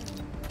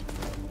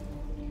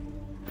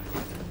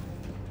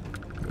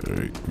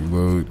 Alright,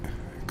 reload,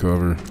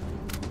 cover.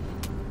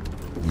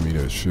 Give me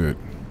that shit.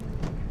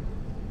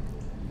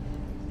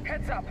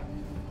 Heads up.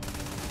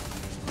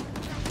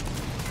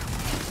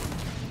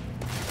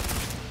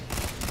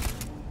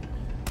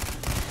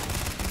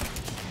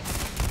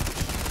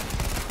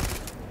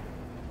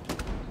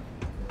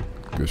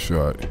 Good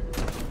shot.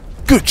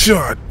 Good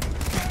shot!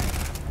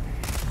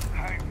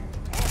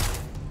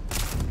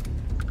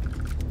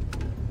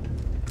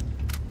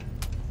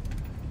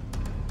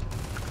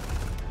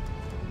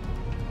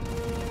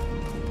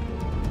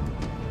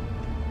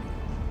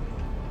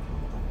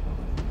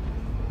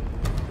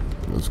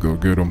 let's go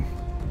get him.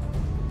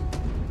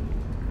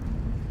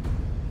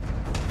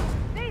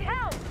 Need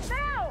help!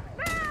 Now!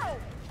 Now!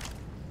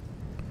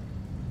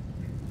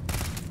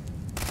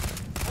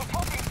 Was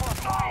hoping for a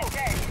fine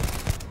day.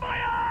 My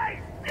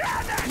eye!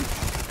 Damn it!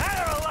 I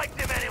never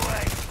liked him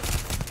anyway.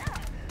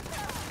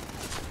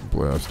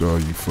 Blast all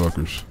you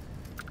fuckers.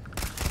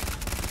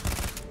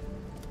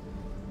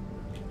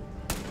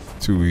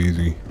 Too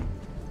easy.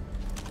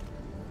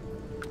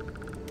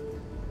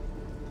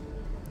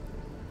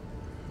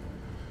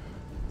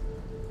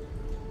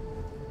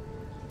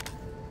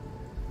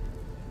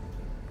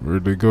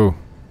 Where'd they go?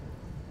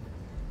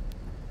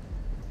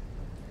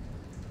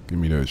 Give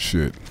me that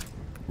shit.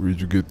 Where'd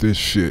you get this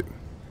shit?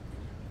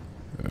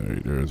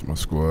 Alright, there's my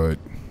squad.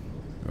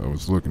 I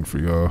was looking for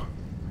y'all.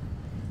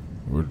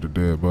 Where'd the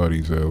dead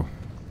bodies at? There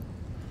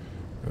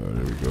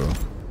we go.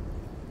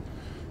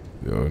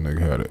 Yo, nigga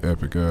had an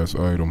epic ass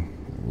item.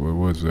 What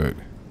was that?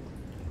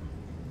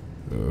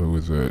 Who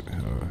was that?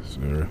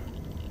 Sarah.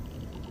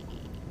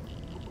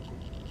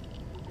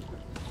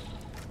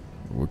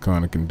 What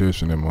kind of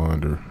condition am I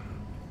under?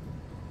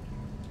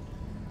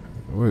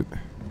 What?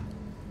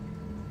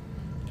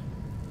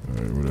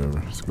 Alright, whatever.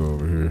 Let's go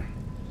over here.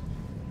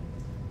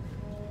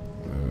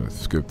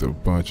 Skipped a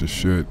bunch of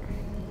shit.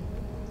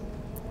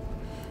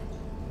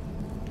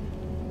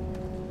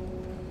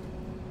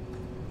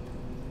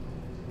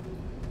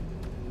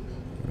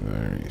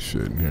 There ain't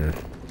shit in here.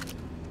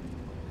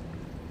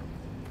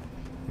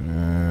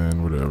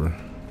 And whatever.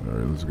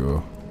 Alright, let's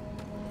go.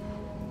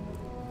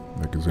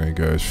 Niggas ain't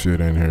got shit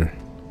in here.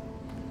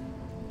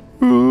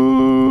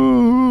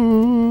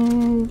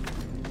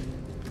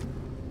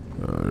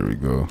 There we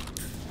go.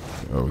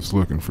 I was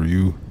looking for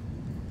you.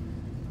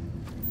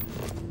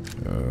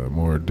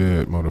 More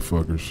dead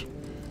motherfuckers.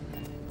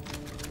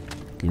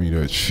 Give me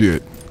that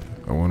shit.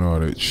 I want all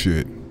that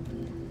shit.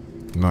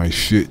 Nice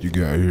shit you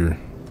got here.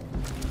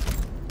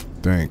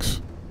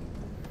 Thanks.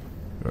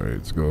 Alright,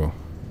 let's go.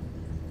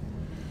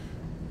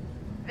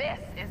 This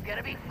is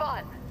gonna be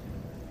fun.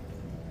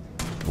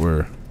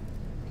 Where?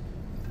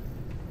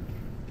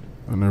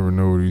 I never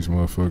know where these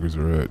motherfuckers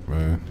are at,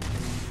 man.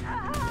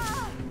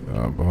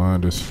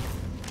 Behind us.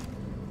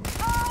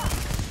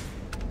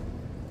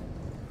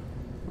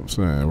 I'm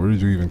saying, where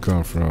did you even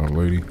come from,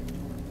 lady?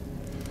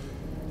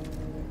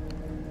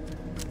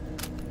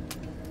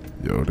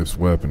 Yo, this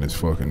weapon is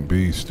fucking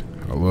beast.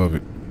 I love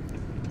it.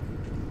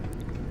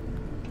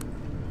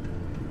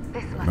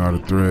 This Not a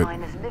must be threat.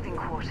 Miner's living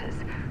quarters.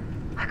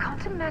 I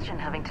can't imagine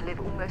having to live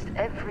almost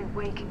every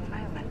waking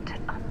moment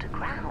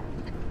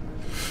underground.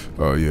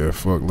 Oh yeah,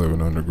 fuck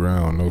living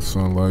underground. No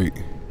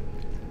sunlight.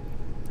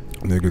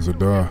 Niggas will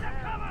die.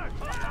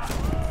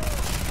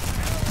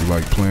 We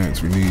like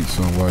plants, we need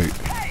sunlight.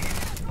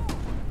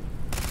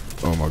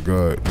 Oh my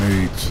god,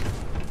 nades.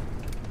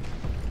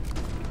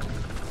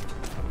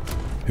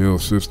 Hill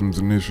systems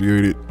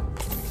initiated.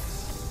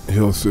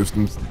 Hill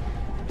systems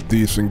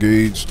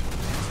disengaged.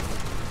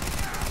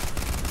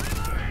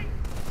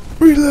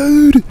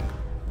 Reload!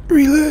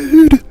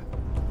 Reload!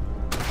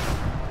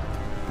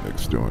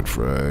 Next doing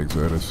frags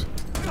at us.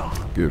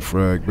 Get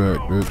frag back,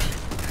 bitch.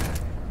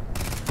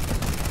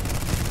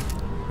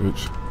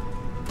 Bitch.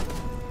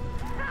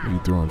 Where you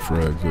throwing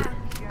frags at?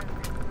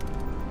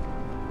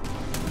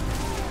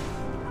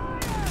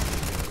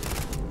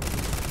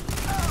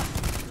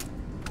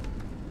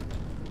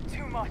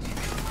 Too much.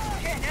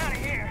 Getting out of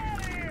here.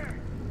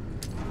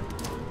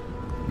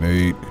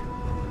 Nate.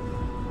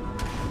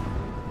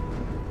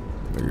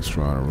 Niggas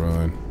trying to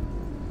run.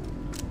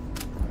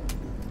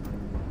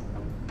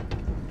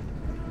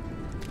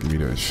 Give me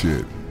that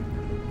shit.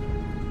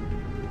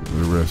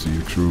 Where the rest of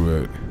your crew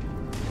at?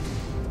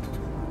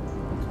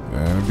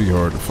 Man, it'd be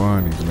hard to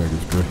find these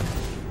niggas, bro.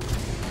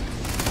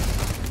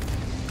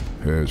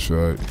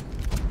 Headshot.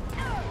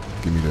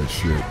 Give me that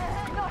shit.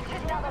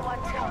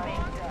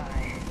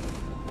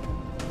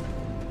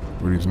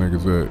 Where these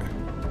niggas at?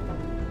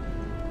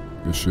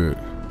 Good shit.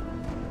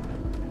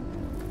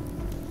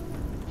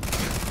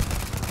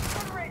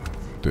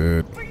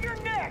 Dead.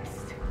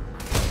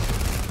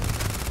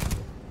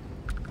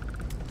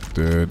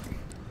 Dead.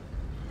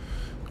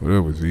 Well,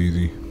 that was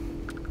easy.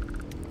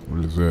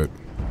 What is that?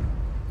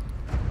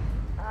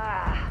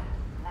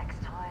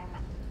 Next time.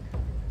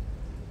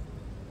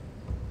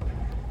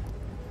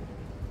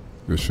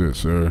 Good shit,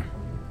 sir.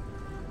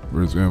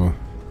 Where's Emma?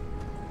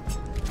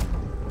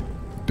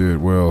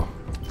 Did well.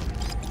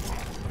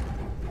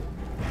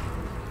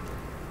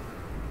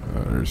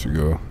 There she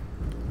go.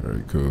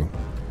 Very cool.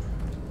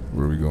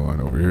 Where are we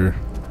going? Over here?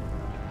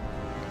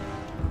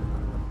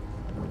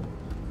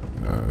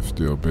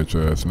 Still bitch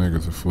ass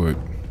niggas afoot.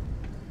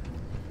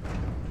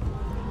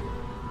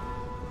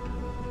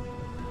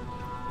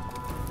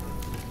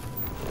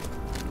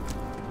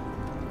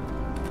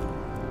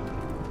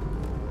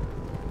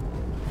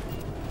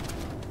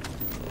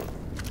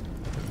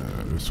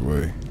 This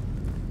way.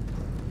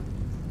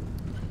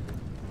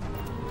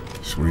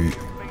 Sweet.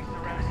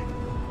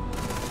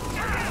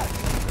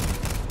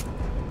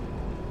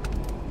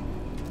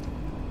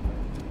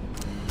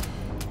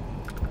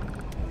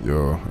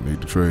 Yo, I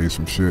need to trade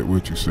some shit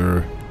with you,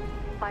 sir.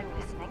 I'm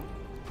listening.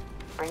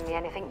 Bring me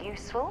anything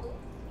useful?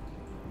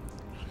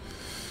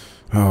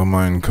 How am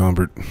I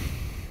encumbered?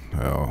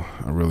 Hell,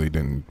 I really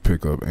didn't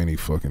pick up any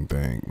fucking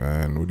thing,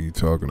 man. What are you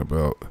talking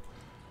about?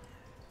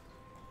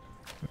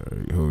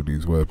 Alright, hold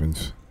these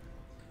weapons.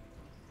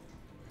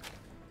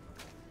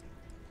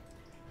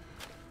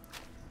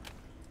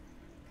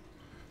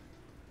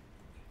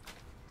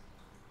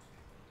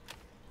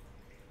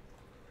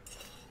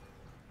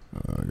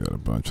 I got a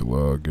bunch of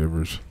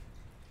lawgivers.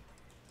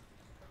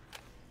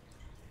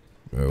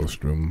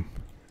 Maelstrom.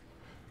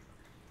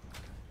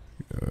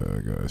 I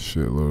got a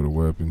shitload of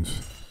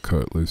weapons.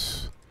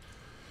 Cutlass.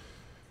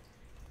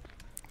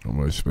 How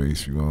much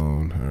space you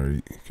on?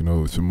 Alright, you can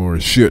hold some more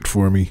shit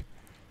for me.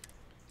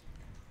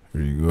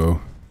 Here you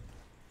go.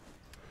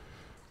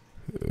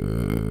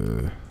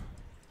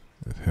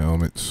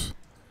 Helmets.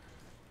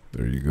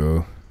 There you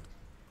go.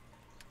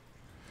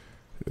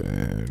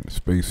 And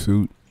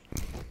spacesuit.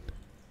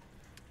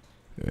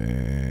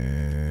 And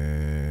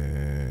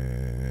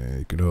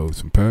you can hold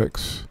some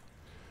packs.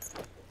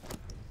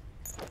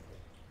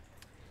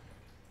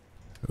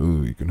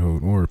 Ooh, you can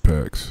hold more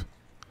packs.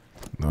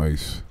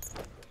 Nice.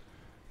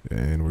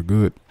 And we're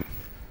good.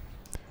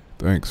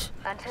 Thanks.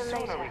 Until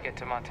later. We get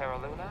to Montero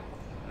Luna.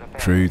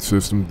 Trade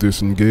system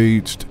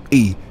disengaged.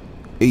 E.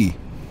 Give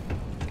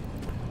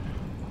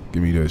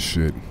me that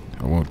shit.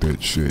 I want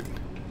that shit.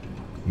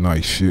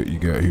 Nice shit you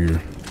got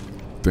here.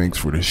 Thanks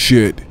for the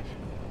shit.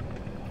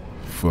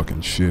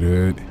 Fucking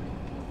shithead.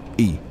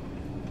 E.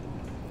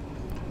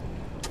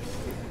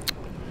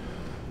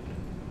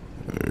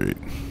 Alright.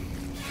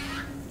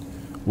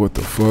 What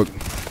the fuck?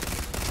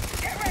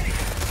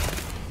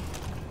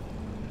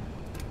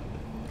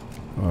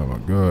 Oh my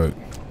god.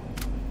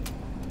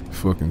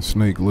 Fucking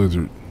snake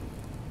lizard.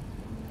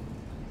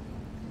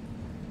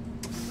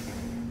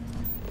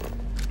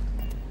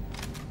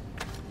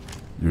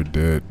 You're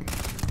dead.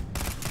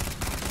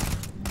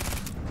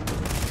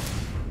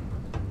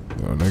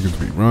 Yo, niggas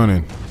be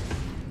running.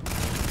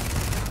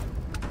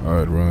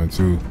 I'd run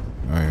too.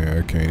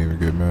 I can't even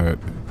get mad.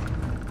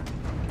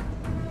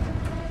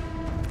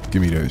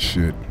 Give me that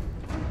shit.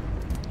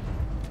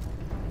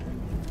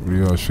 What are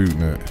y'all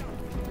shooting at?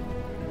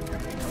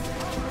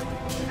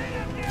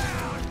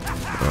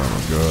 Oh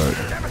my god.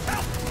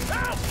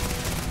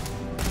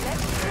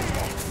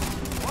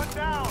 One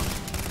down.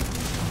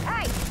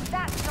 Hey,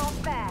 that's not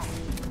fair.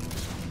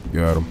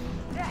 Got him.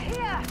 They're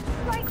here,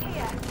 right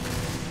here.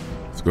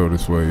 Let's go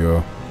this way,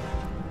 y'all.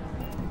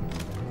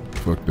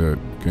 Fuck that.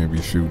 Can't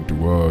be shooting through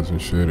walls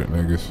and shit at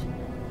niggas.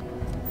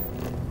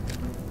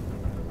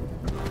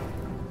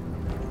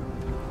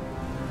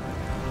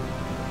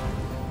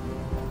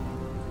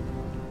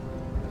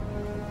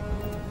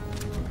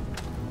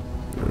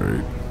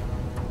 Alright.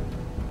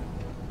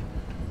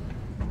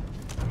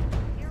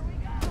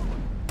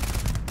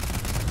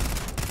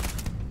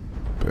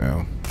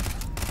 Bam.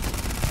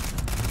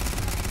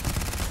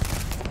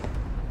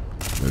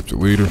 That's your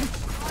leader.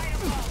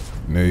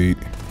 Nade.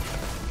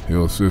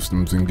 Hill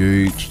systems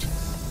engaged.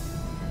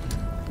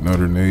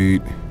 Another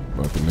nade.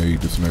 About to nade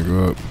this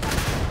nigga up.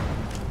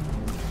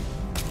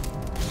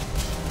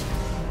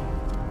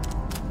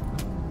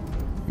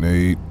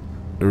 Nade.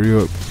 Hurry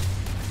up.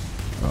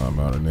 I'm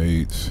out of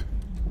nades.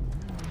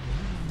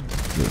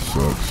 That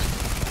sucks.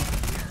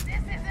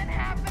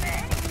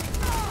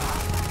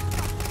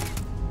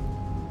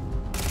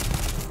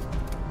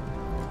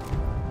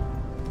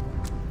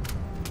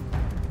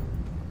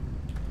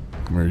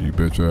 Come here, you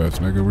bitch ass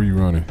nigga. Where you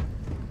running?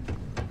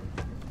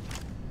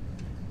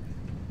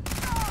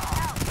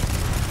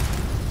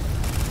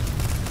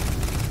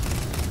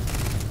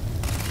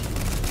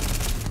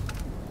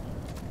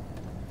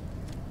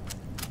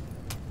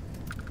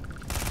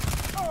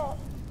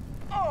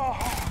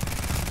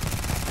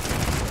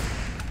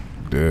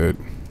 Dead.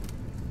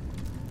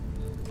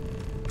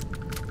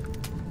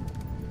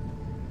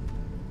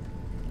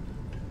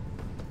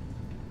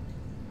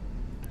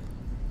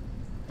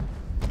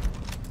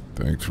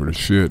 Thanks for the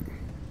shit.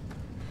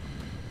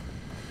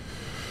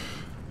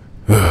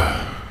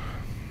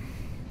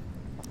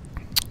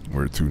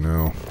 Where to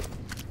now?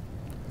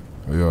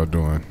 How y'all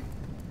doing?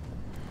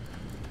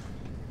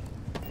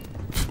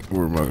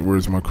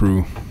 Where's my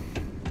crew?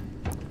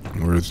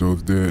 Where's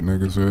those dead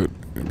niggas at?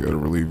 I gotta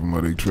relieve them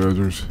of their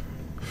treasures.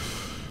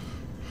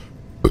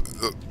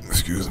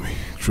 Excuse me.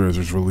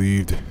 Treasures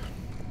relieved.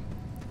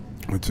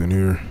 What's in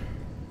here?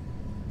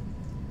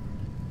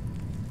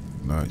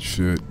 Not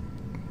shit.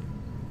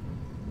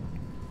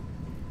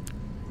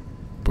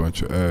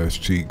 Bunch of ass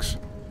cheeks.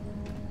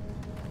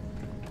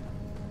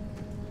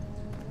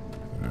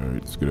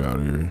 Alright, let's get out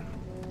of here.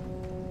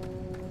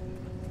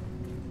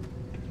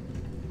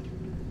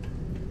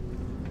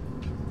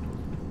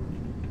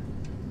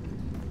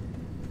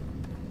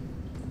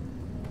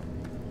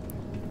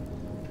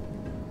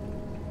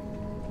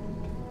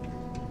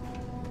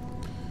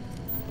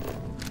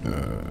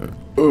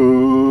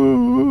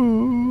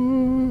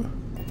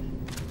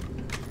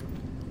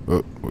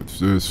 Oh, what's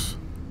this?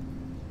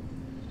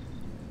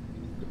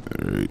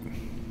 Alright.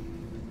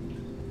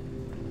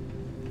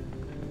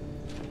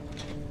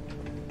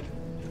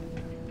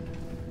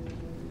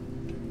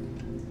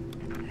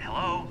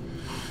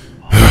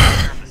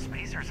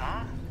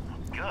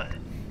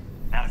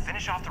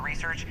 finish off the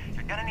research,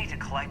 you're gonna need to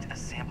collect a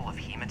sample of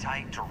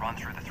hematite to run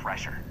through the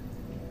thresher.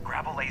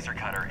 Grab a laser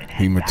cutter and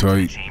head back to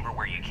the chamber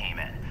where you came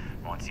in.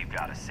 Once you've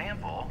got a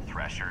sample,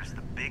 Thresher's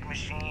the big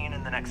machine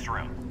in the next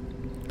room.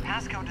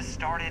 Passcode to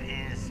start it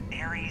is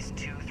Ares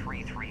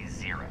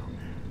 2330.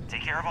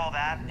 Take care of all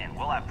that, and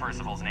we'll have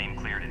Percival's name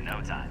cleared in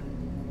no time.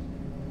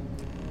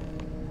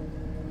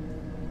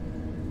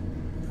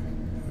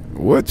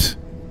 What?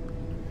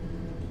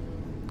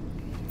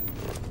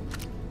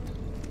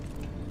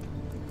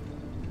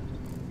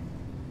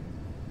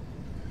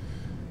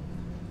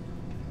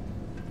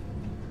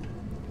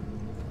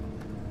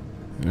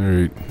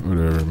 Alright,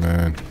 whatever,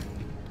 man.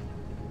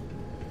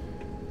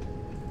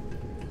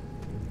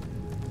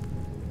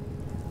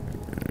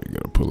 You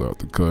gotta pull out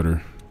the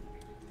cutter.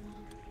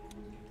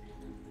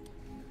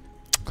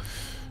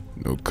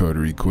 No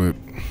cutter equipped.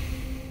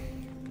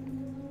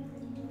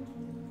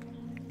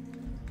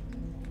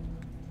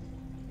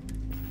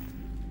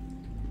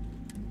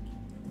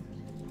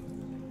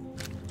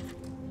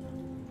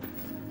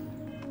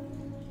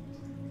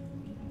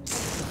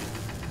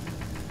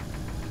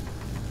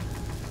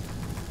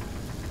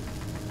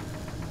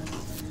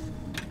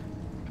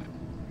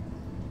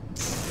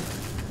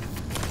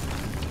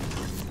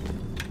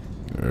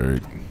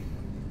 Alright.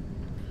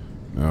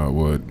 Now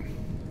what?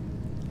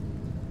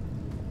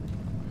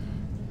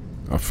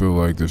 I feel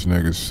like this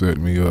nigga set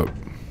me up.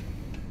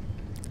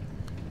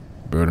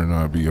 Better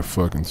not be a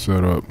fucking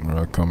setup or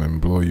I come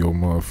and blow your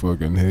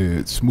motherfucking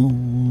head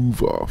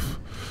smooth off.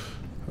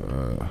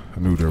 I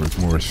knew there was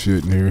more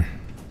shit in here.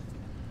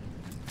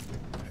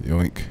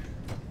 Yoink.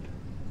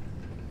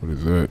 What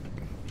is that?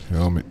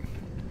 Helmet.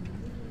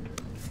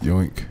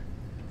 Yoink.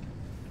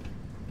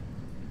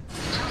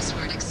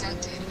 Password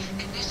accepted.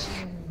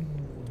 Initiate.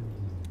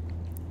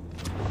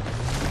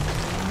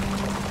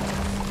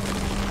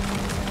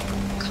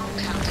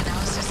 Compound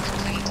analysis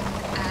complete.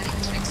 Adding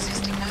to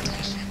existing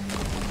notation.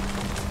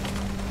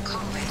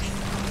 Call waiting.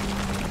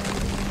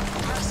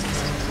 Process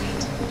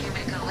complete. You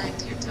may collect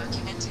your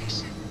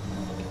documentation.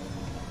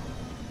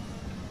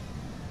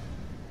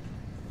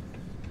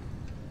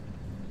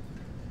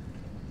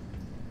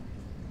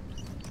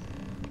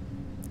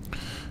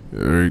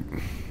 Alright.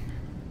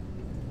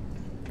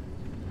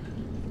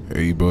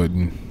 A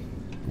button.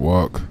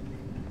 Walk.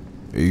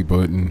 A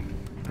button.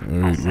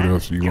 Alright, what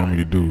else do you want me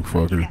to do,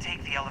 fucker? You can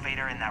take the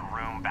elevator in that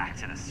room back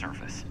to the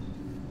surface.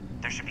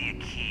 There should be a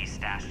key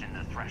stashed in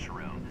the thresher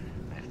room,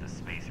 if the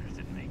spacers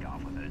didn't make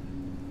off with it.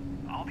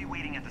 I'll be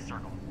waiting at the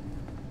circle.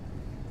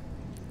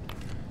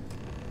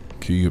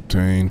 Key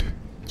obtained.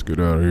 Let's get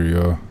out of here,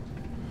 y'all.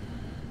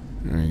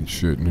 There ain't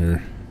shit in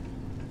here.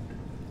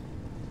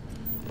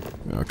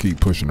 I keep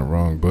pushing the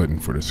wrong button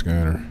for the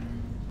scanner.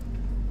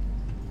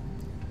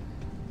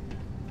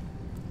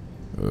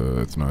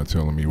 It's not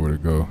telling me where to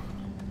go.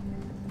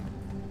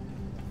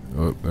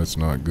 Oh, that's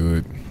not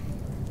good.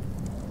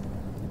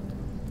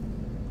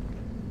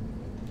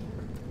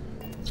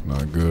 It's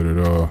not good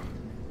at all.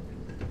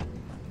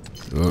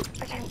 Oh,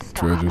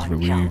 treasures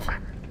relieved.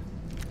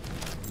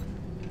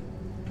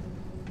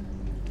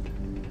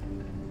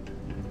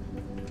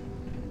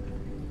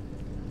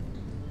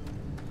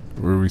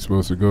 Where are we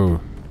supposed to go?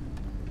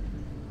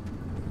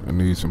 I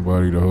need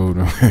somebody to hold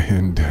on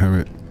hand, damn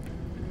it.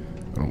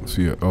 I don't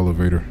see an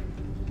elevator.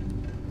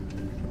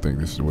 I think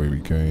this is the way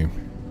we came.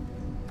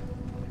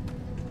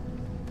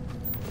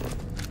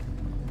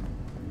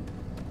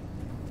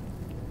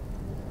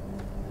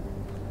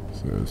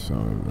 So,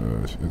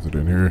 is it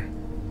in here?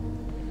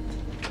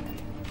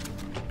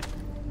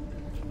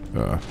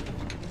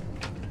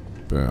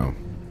 Bam.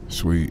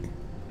 Sweet.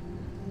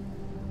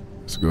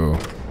 Let's go.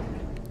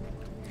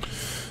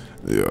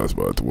 Yeah, I was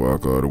about to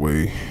walk all the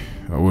way.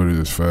 I would have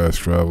just fast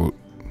traveled.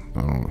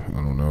 I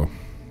don't know.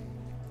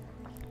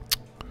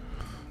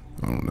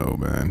 I don't know,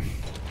 man.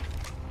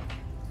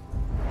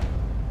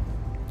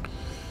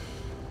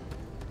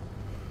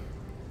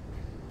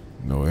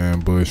 No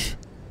ambush.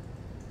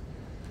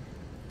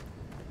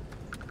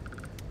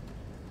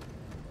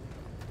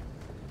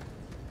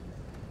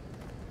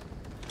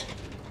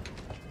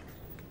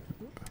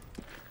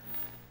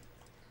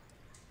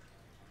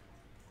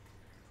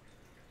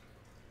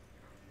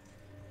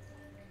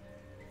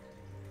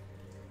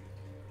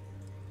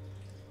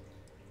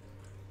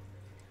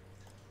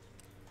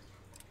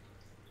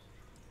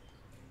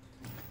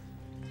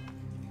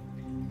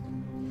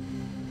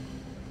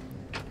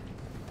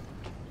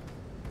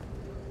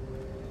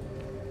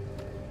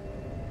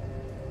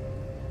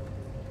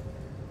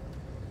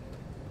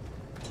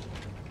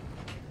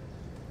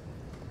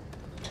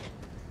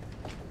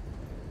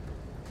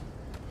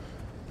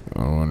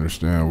 I don't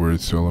understand where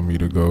it's telling me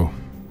to go.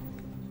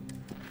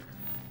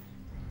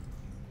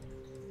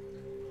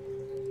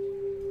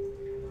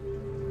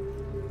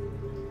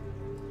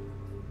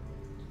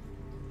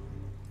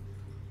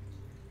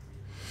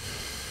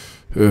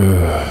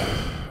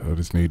 I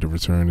just need to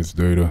return this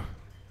data.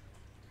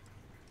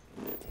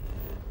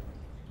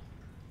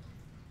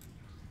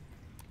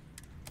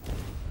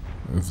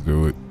 Let's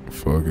do it.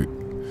 Fuck it.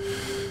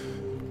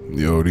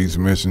 Yo, these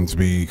missions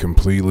be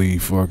completely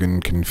fucking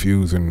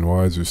confusing.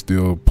 Why is it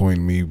still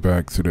pointing me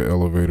back to the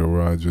elevator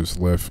where I just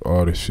left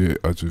all the shit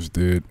I just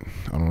did?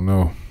 I don't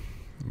know.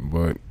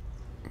 But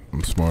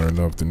I'm smart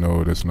enough to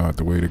know that's not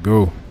the way to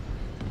go.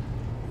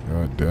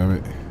 God damn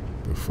it.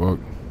 The fuck?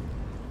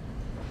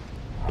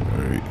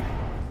 Alright.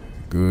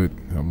 Good.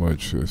 How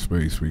much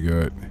space we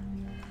got?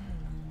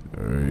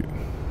 Alright.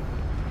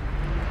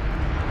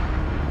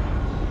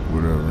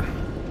 Whatever.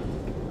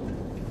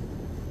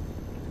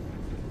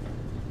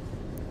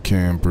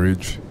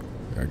 Cambridge.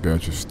 I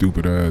got your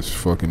stupid ass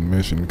fucking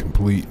mission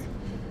complete.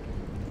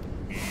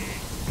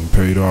 And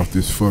paid off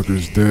this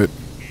fucker's debt.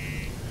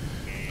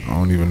 I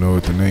don't even know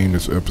what to name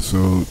this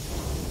episode.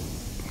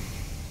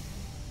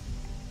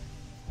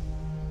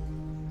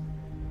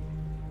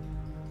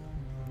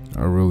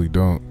 I really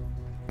don't.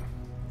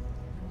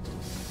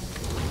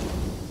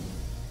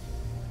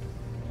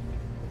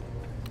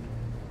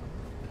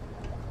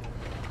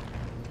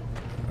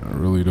 I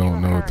really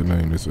don't know what to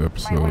name this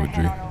episode,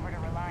 G.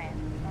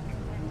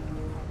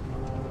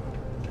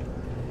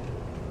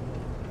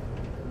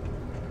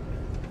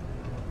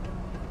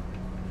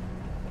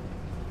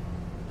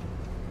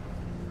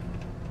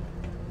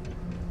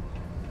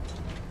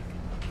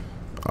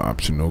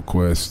 Optional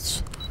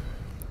quests.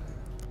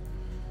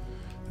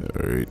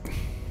 Alright.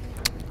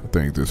 I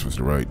think this was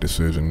the right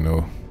decision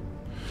though.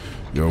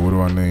 Yo, what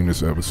do I name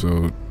this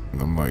episode?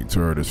 I'm like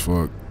tired as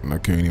fuck and I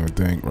can't even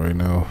think right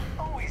now.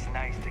 Always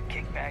nice to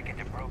kick back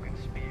into Broken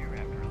Spear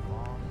after a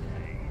long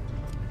day.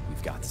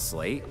 We've got the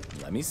slate.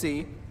 Let me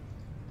see.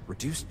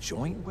 Reduced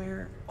joint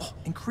wear? Oh,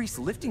 increased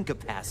lifting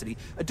capacity.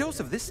 A dose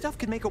of this stuff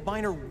could make a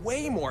miner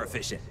way more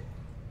efficient.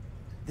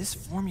 This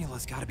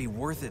formula's gotta be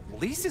worth at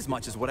least as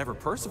much as whatever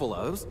Percival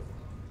owes.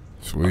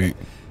 Sweet.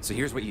 Okay, so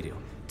here's what you do.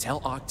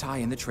 Tell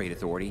Octai and the Trade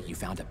Authority you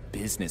found a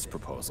business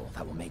proposal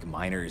that will make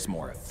miners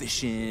more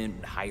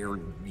efficient, higher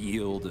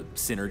yield,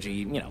 synergy,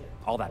 you know,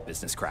 all that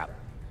business crap.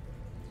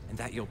 And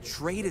that you'll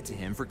trade it to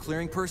him for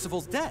clearing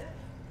Percival's debt.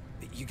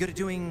 You good at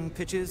doing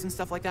pitches and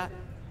stuff like that?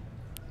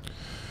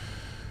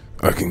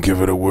 I can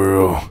give it a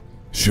whirl.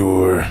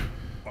 Sure.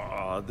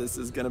 Oh, this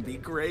is gonna be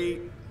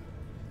great.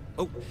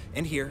 Oh,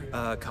 and here,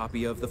 a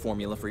copy of the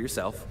formula for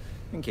yourself,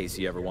 in case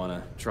you ever want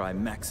to try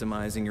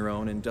maximizing your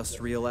own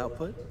industrial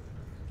output.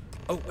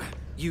 Oh,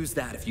 use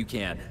that if you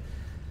can.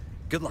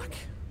 Good luck.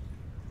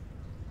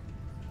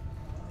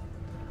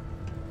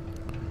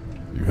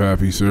 You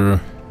happy,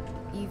 Sarah?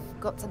 You've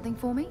got something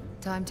for me?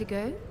 Time to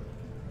go?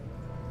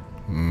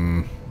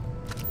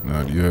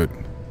 Not yet.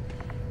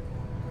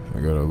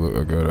 I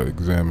gotta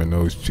examine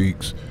those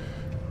cheeks.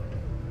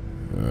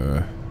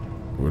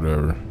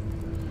 Whatever.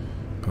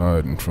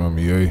 Hiding from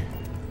me, eh?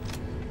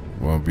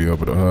 Won't be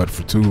able to hide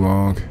for too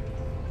long.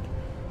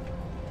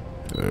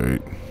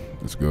 Alright,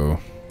 let's go.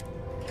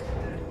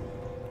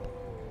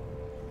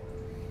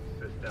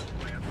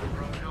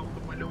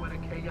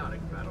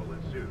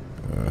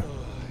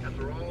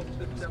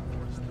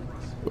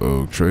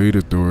 Oh, Trade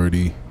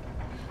Authority.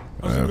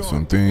 I have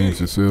some things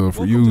to sell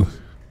for you.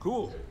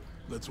 Cool.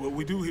 That's what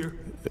we do here.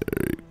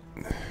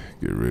 Alright.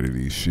 Get rid of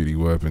these shitty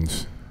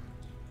weapons.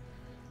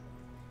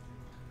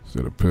 Is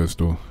that a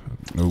pistol?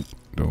 Nope,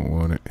 don't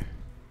want it.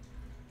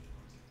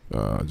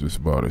 I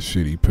just bought a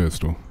shitty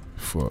pistol.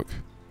 Fuck.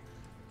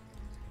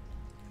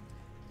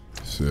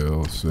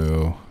 Sell,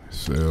 sell,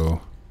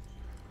 sell.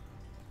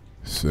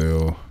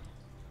 Sell.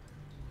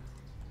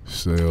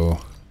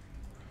 Sell.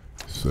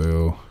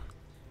 Sell.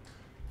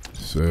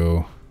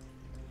 Sell.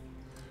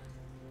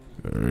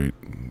 Alright.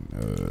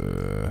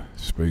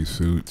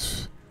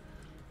 Spacesuits.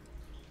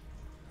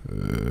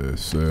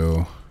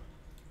 Sell.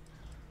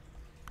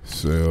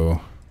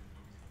 Sell.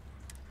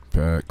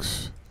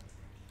 Packs.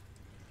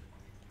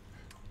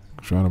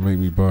 Trying to make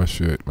me buy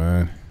shit,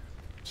 man.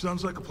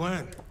 Sounds like a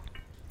plan.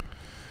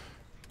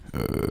 I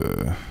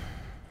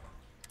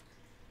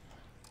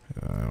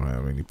don't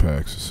have any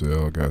packs to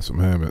sell. I got some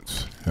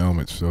helmets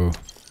though.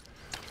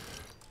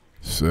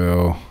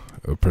 Sell.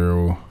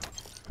 Apparel.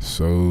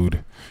 Sold.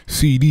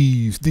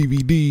 CDs.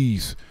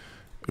 DVDs.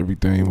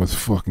 Everything must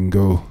fucking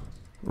go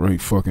right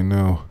fucking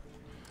now.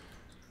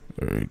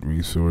 Alright,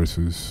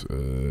 resources.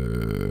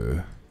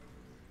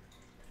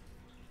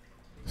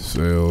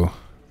 Sell.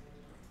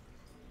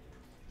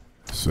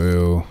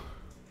 Sell.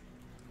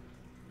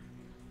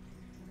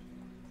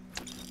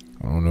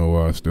 I don't know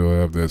why I still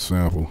have that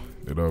sample.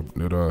 Did I?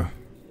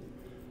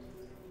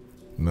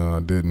 No, I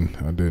didn't.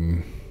 I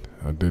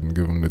didn't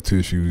give him the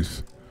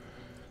tissues.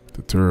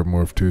 The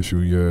Terramorph tissue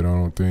yet, I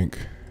don't think.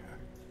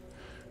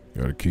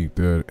 Gotta keep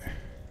that.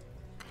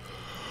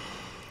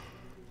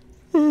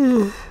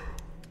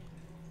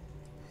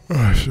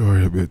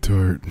 Sorry, a bit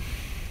tired.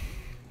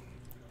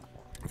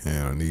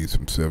 And I need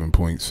some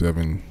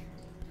 7.7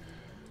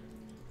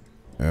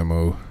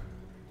 ammo.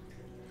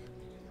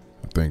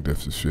 I think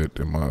that's the shit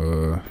that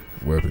my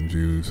weapons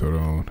use. Hold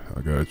on,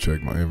 I gotta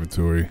check my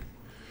inventory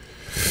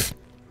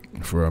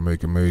before I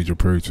make a major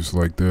purchase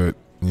like that.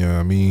 Yeah, you know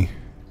I mean,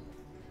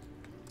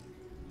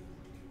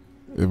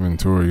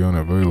 inventory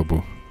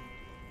unavailable.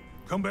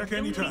 Come back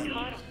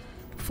anytime.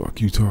 Fuck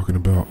you talking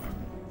about?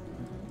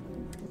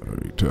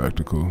 Alright,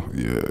 tactical.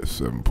 Yeah,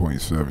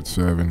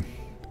 7.77.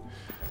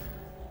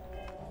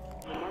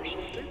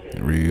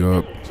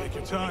 Re-up. Take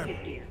your time.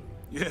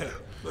 Yeah,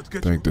 let's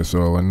get. Think that's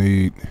all I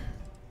need.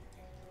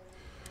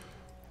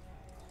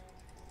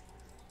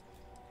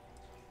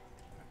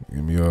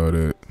 Give me all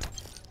that.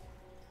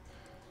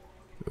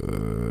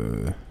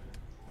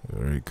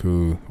 Alright,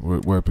 cool.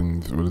 What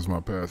weapons? What is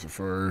my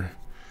pacifier?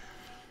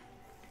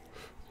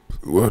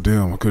 Well,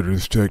 damn, I could have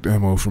just checked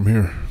ammo from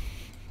here.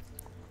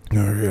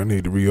 Alright, I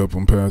need to re-up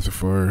on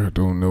pacifier. I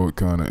don't know what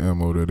kind of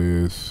ammo that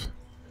is.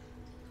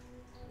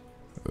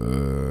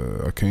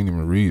 I can't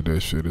even read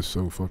that shit. It's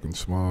so fucking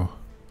small.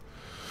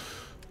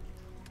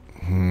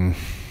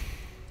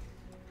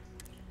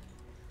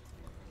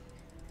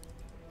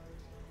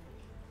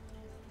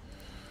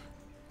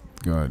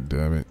 God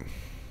damn it.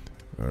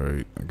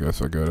 Alright, I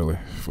guess I gotta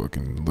like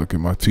fucking look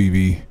at my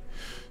TV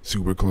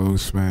super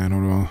close, man.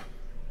 Hold on.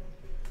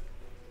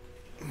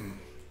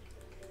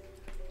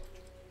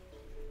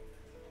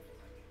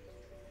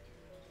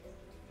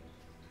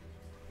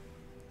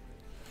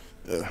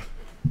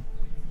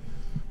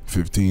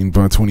 15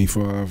 by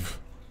 25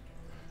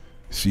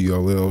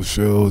 CLL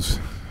shells.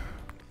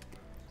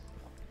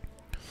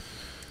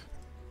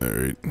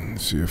 Alright,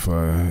 see if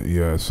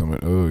yeah, some of,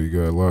 oh, you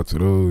got lots of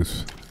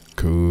those.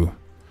 Cool.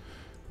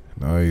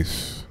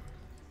 Nice.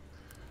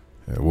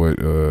 And what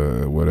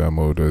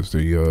ammo does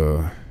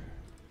the,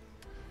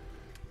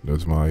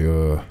 does my,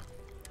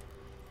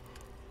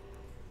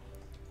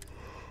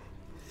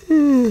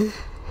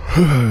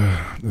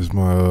 does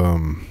my,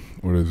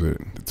 what is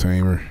it? The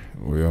tamer?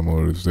 What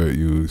ammo does that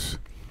use?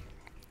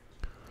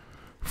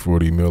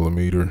 40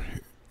 millimeter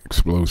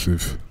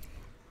explosive.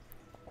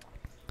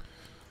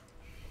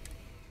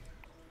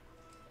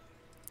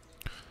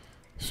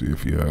 See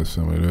if he has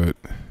some of that.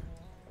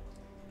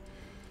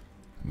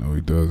 No,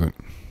 he doesn't.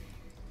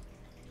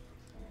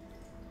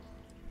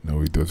 No,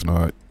 he does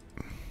not.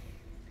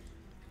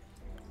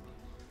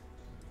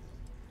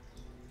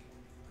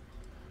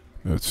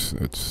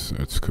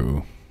 That's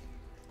cool.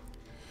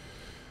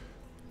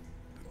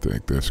 I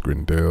think that's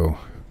Grindel.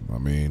 I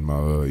mean,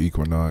 my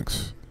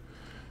Equinox.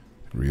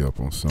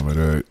 Re-up on some of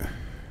that.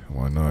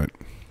 Why not?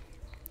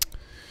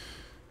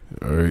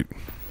 Alright.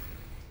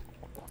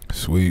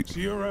 Sweet.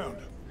 See you around.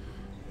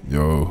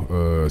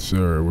 Yo,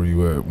 Sarah, where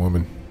you at,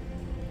 woman?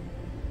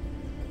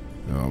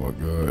 Oh my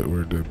god,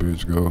 where'd that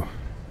bitch go?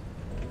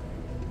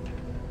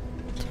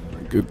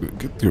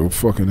 Get your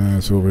fucking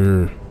ass over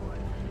here.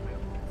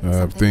 I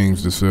have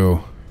things to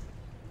sell.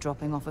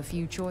 Dropping off a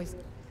few choice.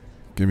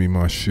 Give me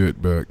my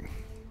shit back.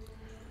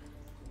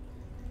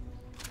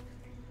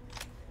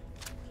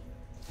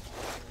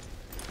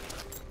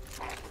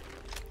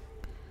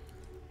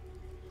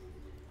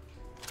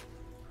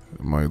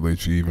 I might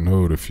let you even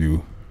hold a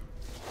few.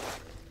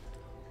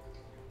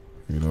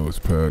 You know, it's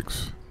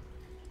packs.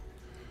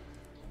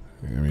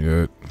 Give me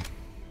that.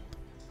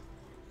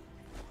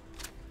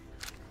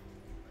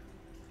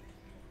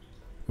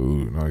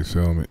 Ooh, nice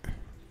helmet.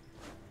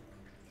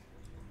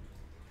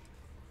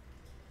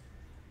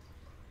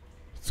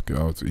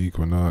 Scouts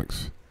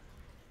Equinox.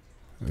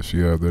 Does she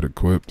have that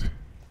equipped?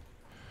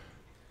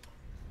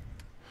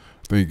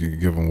 I think you can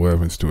give them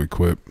weapons to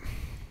equip.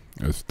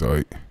 That's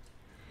tight.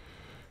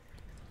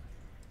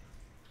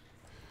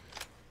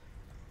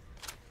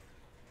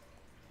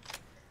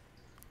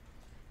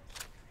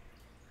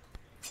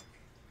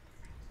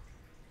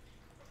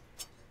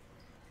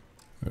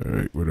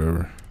 Alright,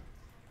 whatever.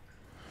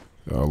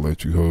 I'll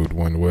let you hold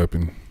one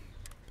weapon.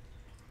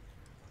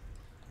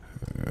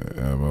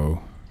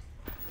 Ammo.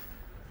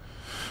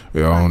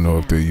 Yeah, I don't know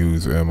if they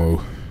use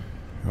ammo.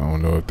 I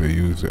don't know if they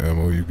use the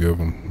ammo you give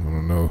them. I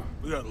don't know.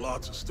 We got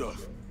lots of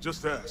stuff.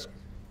 Just ask.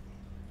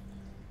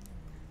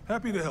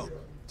 Happy to help.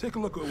 Take a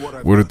look at what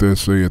I. What did that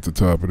say at the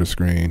top of the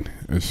screen?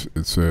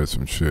 It said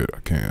some shit. I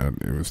can't.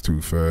 It was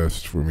too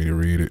fast for me to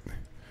read it.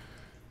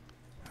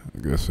 I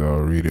guess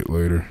I'll read it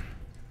later.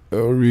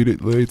 I'll read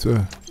it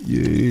later.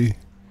 Yay.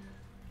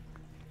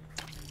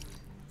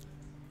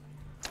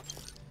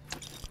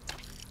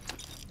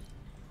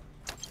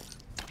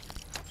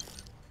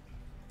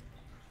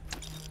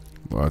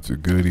 Lots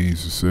of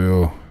goodies to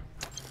sell.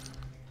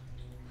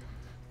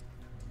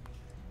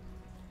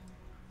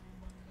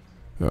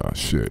 Ah,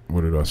 shit.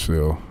 What did I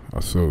sell? I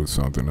sold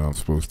something I'm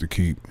supposed to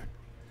keep.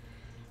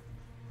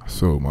 I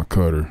sold my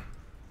cutter.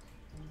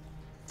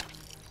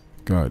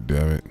 God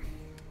damn it.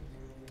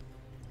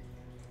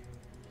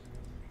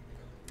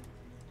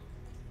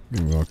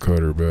 Give me my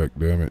cutter back,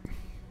 damn it.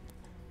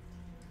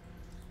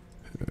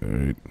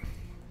 Alright.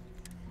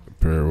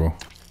 Percival.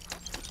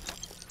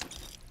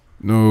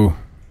 No.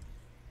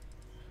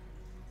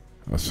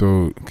 I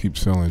keep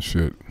selling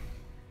shit.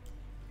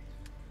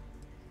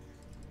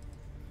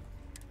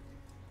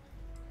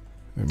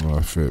 And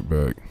my fit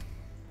back.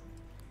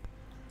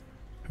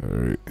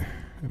 Alright.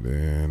 And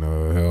then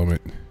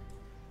helmet.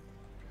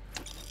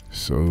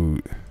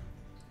 Sold.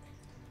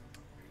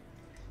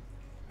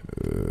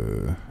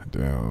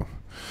 Down.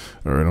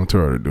 Alright, I'm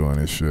tired of doing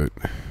this shit.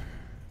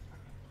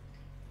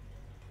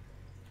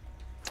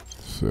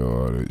 Sell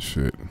all that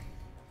shit.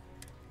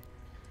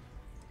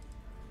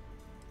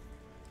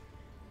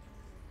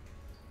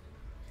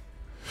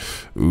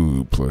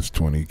 Ooh, plus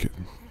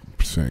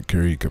 20%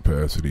 carry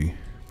capacity.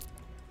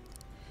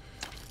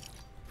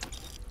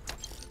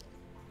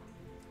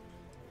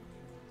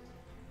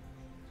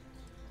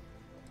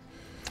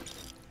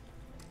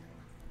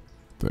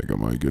 Think I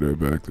might get her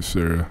back to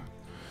Sarah.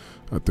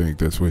 I think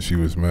that's what she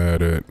was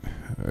mad at.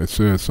 It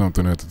said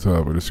something at the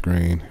top of the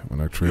screen when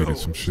I traded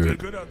some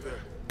shit.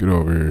 Get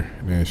over here.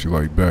 And then she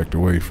like backed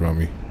away from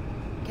me.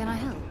 Can I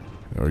help?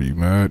 Are you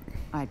mad?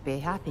 I'd be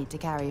happy to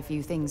carry a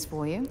few things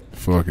for you.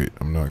 Fuck it.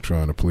 I'm not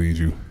trying to please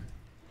you.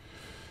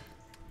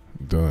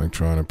 I'm done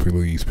trying to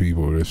please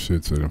people. This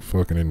shit's a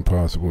fucking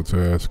impossible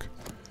task.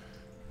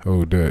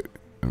 Hold that.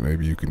 And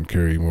maybe you can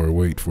carry more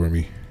weight for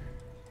me.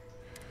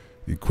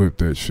 Equip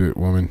that shit,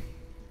 woman.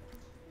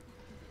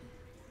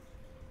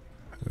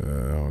 I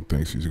don't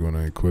think she's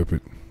gonna equip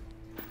it.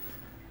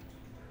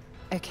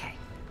 Okay.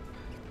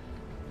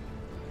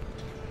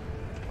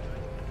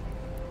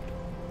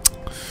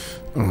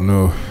 I don't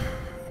know.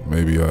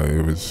 Maybe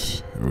it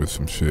was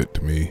some shit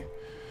to me.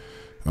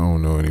 I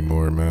don't know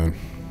anymore, man.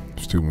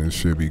 There's too much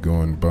shit be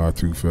going by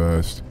too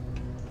fast.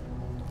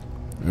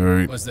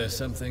 Alright. Was there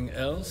something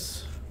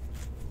else?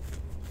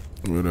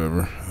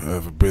 Whatever. I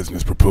have a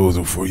business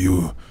proposal for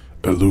you.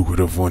 A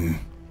lucrative one.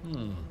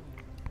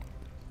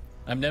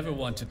 I'm never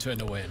one to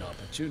turn away an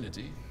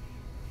opportunity.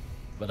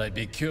 But I'd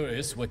be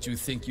curious what you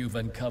think you've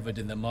uncovered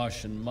in the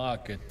Martian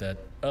market that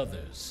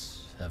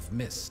others have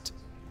missed.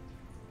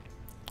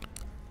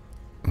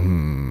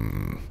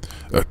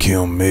 A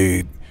kiln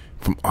made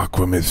from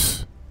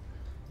aqueous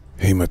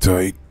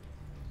hematite.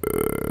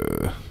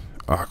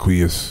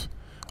 Aqueous.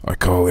 I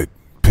call it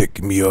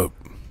pick me up.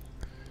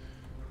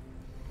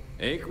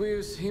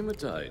 Aqueous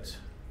hematite,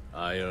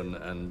 iron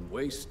and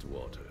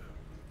wastewater.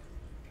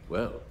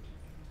 Well,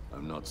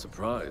 I'm not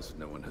surprised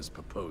no one has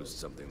proposed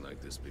something like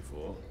this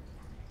before.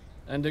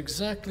 And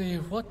exactly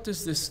what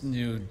does this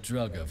new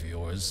drug of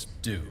yours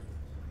do?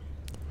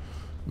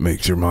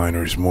 Makes your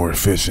miners more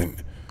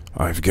efficient.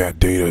 I've got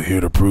data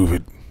here to prove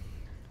it.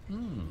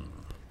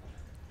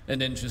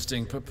 An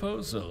interesting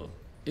proposal,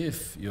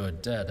 if your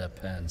data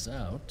pans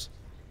out.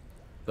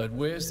 But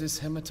where's this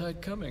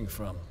hematite coming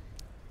from?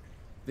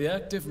 The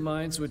active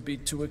mines would be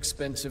too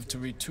expensive to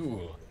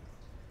retool.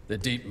 The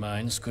deep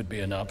mines could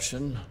be an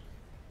option,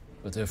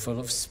 but they're full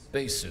of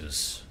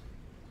spacers.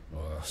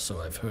 Or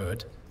so I've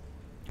heard.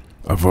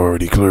 I've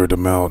already cleared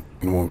them out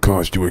and won't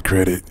cost you a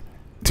credit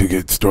to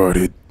get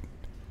started.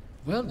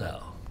 Well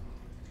now,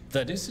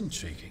 that is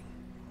intriguing.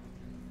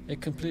 A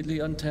completely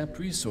untapped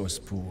resource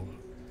pool,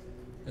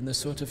 and the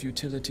sort of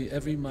utility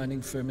every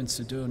mining firm in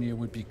Sidonia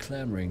would be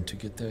clamoring to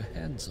get their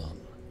hands on.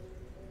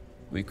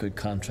 We could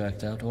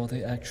contract out all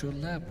the actual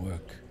lab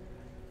work,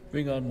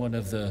 bring on one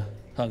of the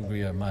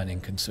hungrier mining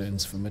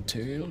concerns for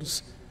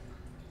materials,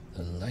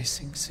 the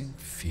licensing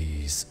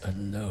fees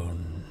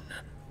alone.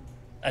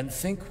 And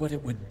think what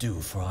it would do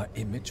for our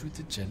image with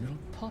the general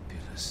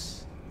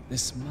populace.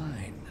 This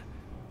mine,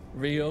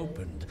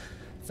 reopened,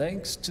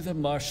 thanks to the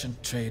Martian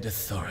Trade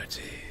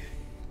Authority.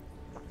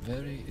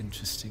 Very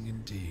interesting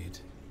indeed.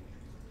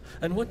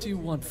 And what do you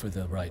want for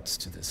the rights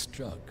to this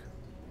drug?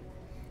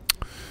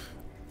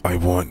 I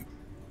want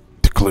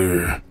to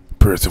clear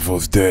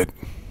Percival's debt.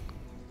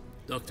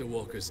 Dr.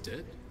 Walker's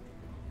dead?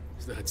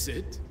 That's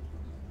it?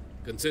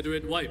 Consider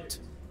it wiped.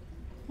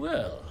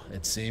 Well,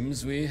 it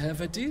seems we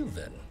have a deal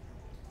then.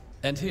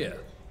 And here,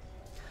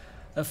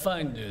 a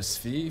finder's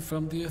fee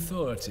from the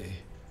Authority.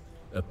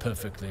 A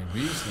perfectly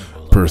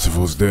reasonable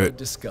Percival's debt.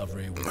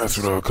 Discovery. That's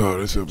what I'll call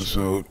this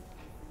episode.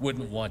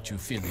 Wouldn't want you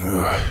feeling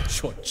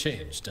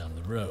shortchanged down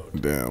the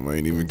road. Damn, I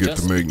ain't even get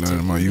to make none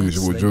of my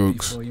usual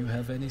jokes. Before you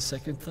have any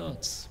second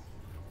thoughts.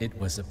 It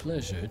was a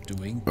pleasure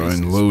doing I business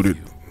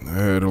unloaded. with you. I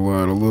had a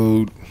lot of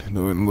load,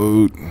 no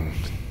unload.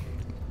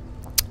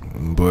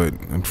 But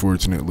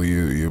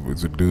unfortunately, it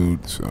was a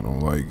dude, so I don't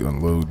like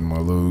unloading my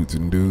loads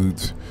and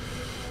dudes.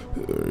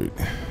 Alright.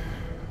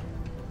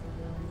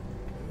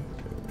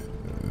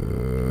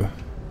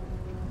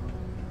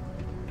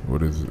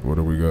 What is it? What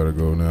do we gotta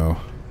go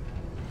now?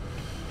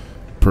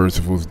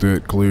 Percival's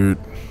debt cleared.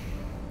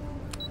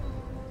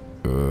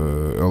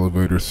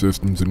 Elevator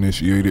systems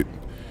initiated.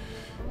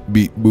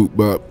 Beep boop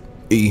bop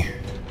E.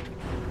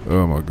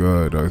 Oh my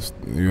god,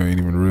 you ain't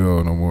even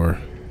real no more.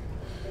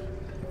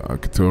 I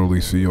could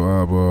totally see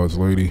your eyeballs,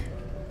 lady.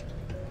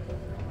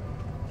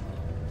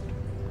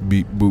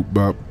 Beep boop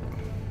bop.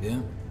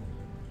 Yeah?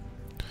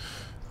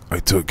 I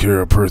took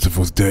care of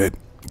Percival's debt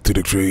to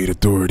the Trade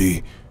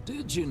Authority.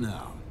 Did you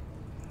now?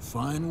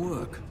 Fine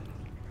work.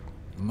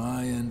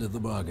 My end of the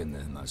bargain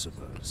then, I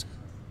suppose.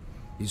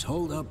 He's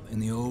holed up in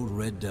the old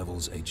Red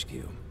Devil's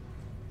HQ.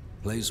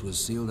 Place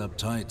was sealed up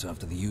tight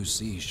after the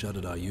UC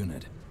shuttered our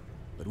unit,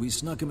 but we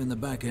snuck him in the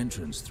back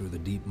entrance through the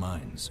deep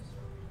mines.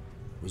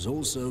 Was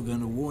also going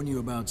to warn you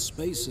about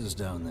spacers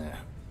down there.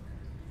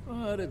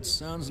 But it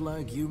sounds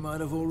like you might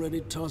have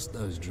already tossed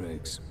those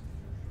dregs.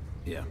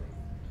 Here,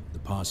 the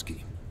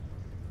passkey.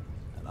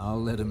 And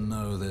I'll let him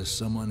know there's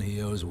someone he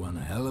owes one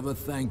hell of a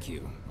thank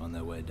you on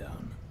their way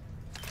down.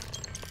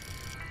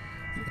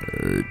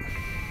 Alright.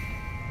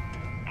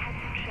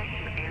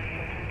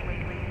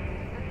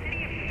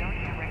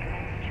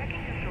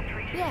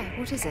 Yeah,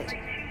 what is it?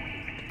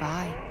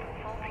 Bye.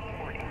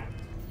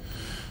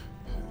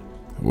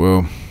 Well,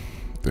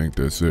 I think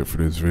that's it for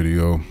this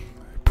video.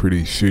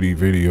 Pretty shitty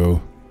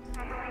video,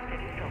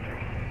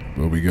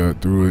 but we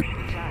got through it.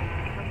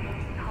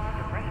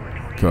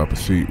 Cop a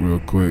seat real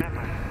quick.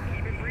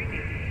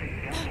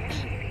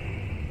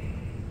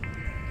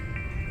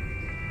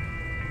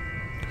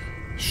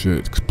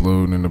 Shit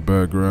exploding in the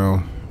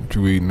background. What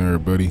you eating there,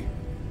 buddy?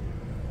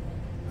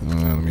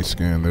 Let me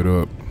scan that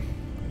up.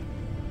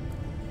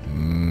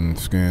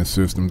 Scan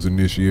systems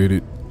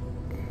initiated.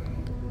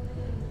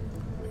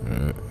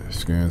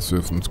 Scan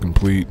systems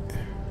complete.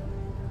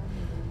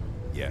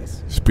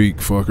 Yes. Speak,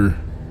 fucker.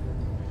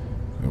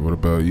 And what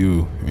about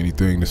you?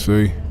 Anything to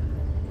say?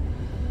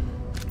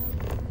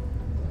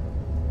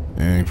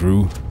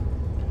 Andrew?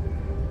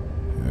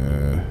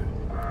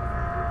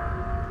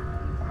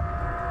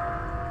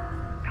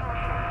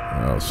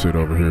 I'll sit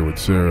over here with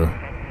Sarah.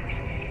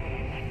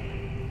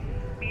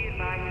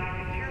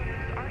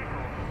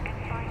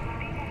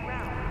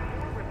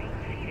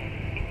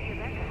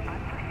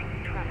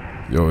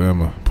 Yo,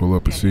 Emma, pull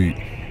up a seat.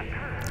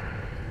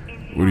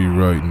 What are you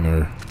writing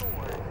there?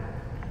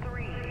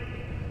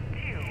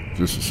 Is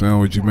this a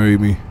sandwich you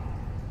made me?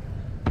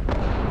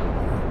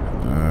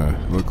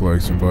 Look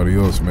like somebody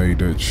else made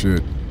that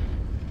shit.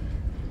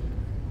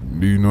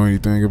 Do you know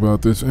anything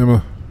about this,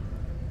 Emma?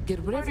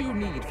 Get whatever you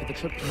need for the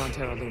trip to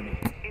Montero Luna.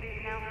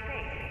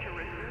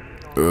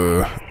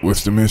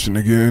 What's the mission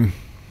again?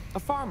 A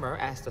farmer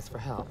asked us for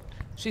help.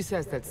 She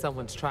says that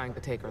someone's trying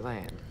to take her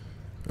land.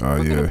 Oh,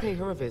 We're yeah. gonna pay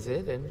her a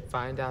visit and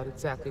find out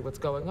exactly what's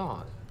going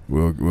on.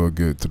 We'll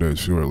get to that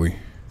shortly.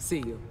 See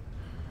you.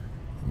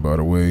 By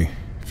the way,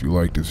 if you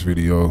like this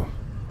video,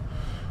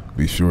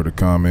 be sure to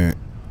comment,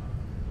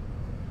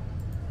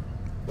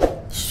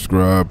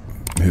 subscribe,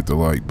 and hit the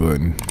like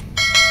button.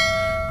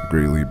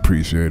 Greatly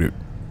appreciate it.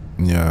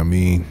 Yeah, I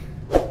mean,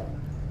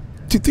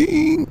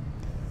 cha-ting!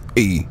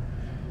 Hey,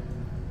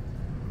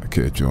 I'll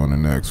catch you on the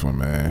next one,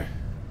 man.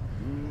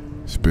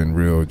 It's been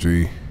real,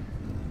 G.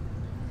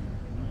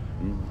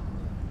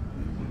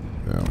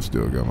 Yeah, I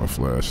still got my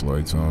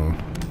flashlights on.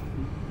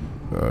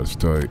 That's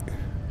tight.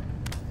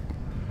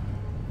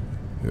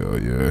 Hell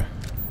yeah.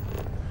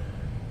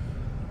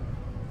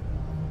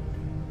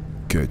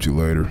 Catch you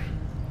later.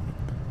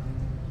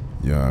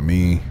 Yeah, I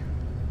mean,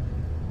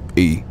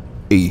 E.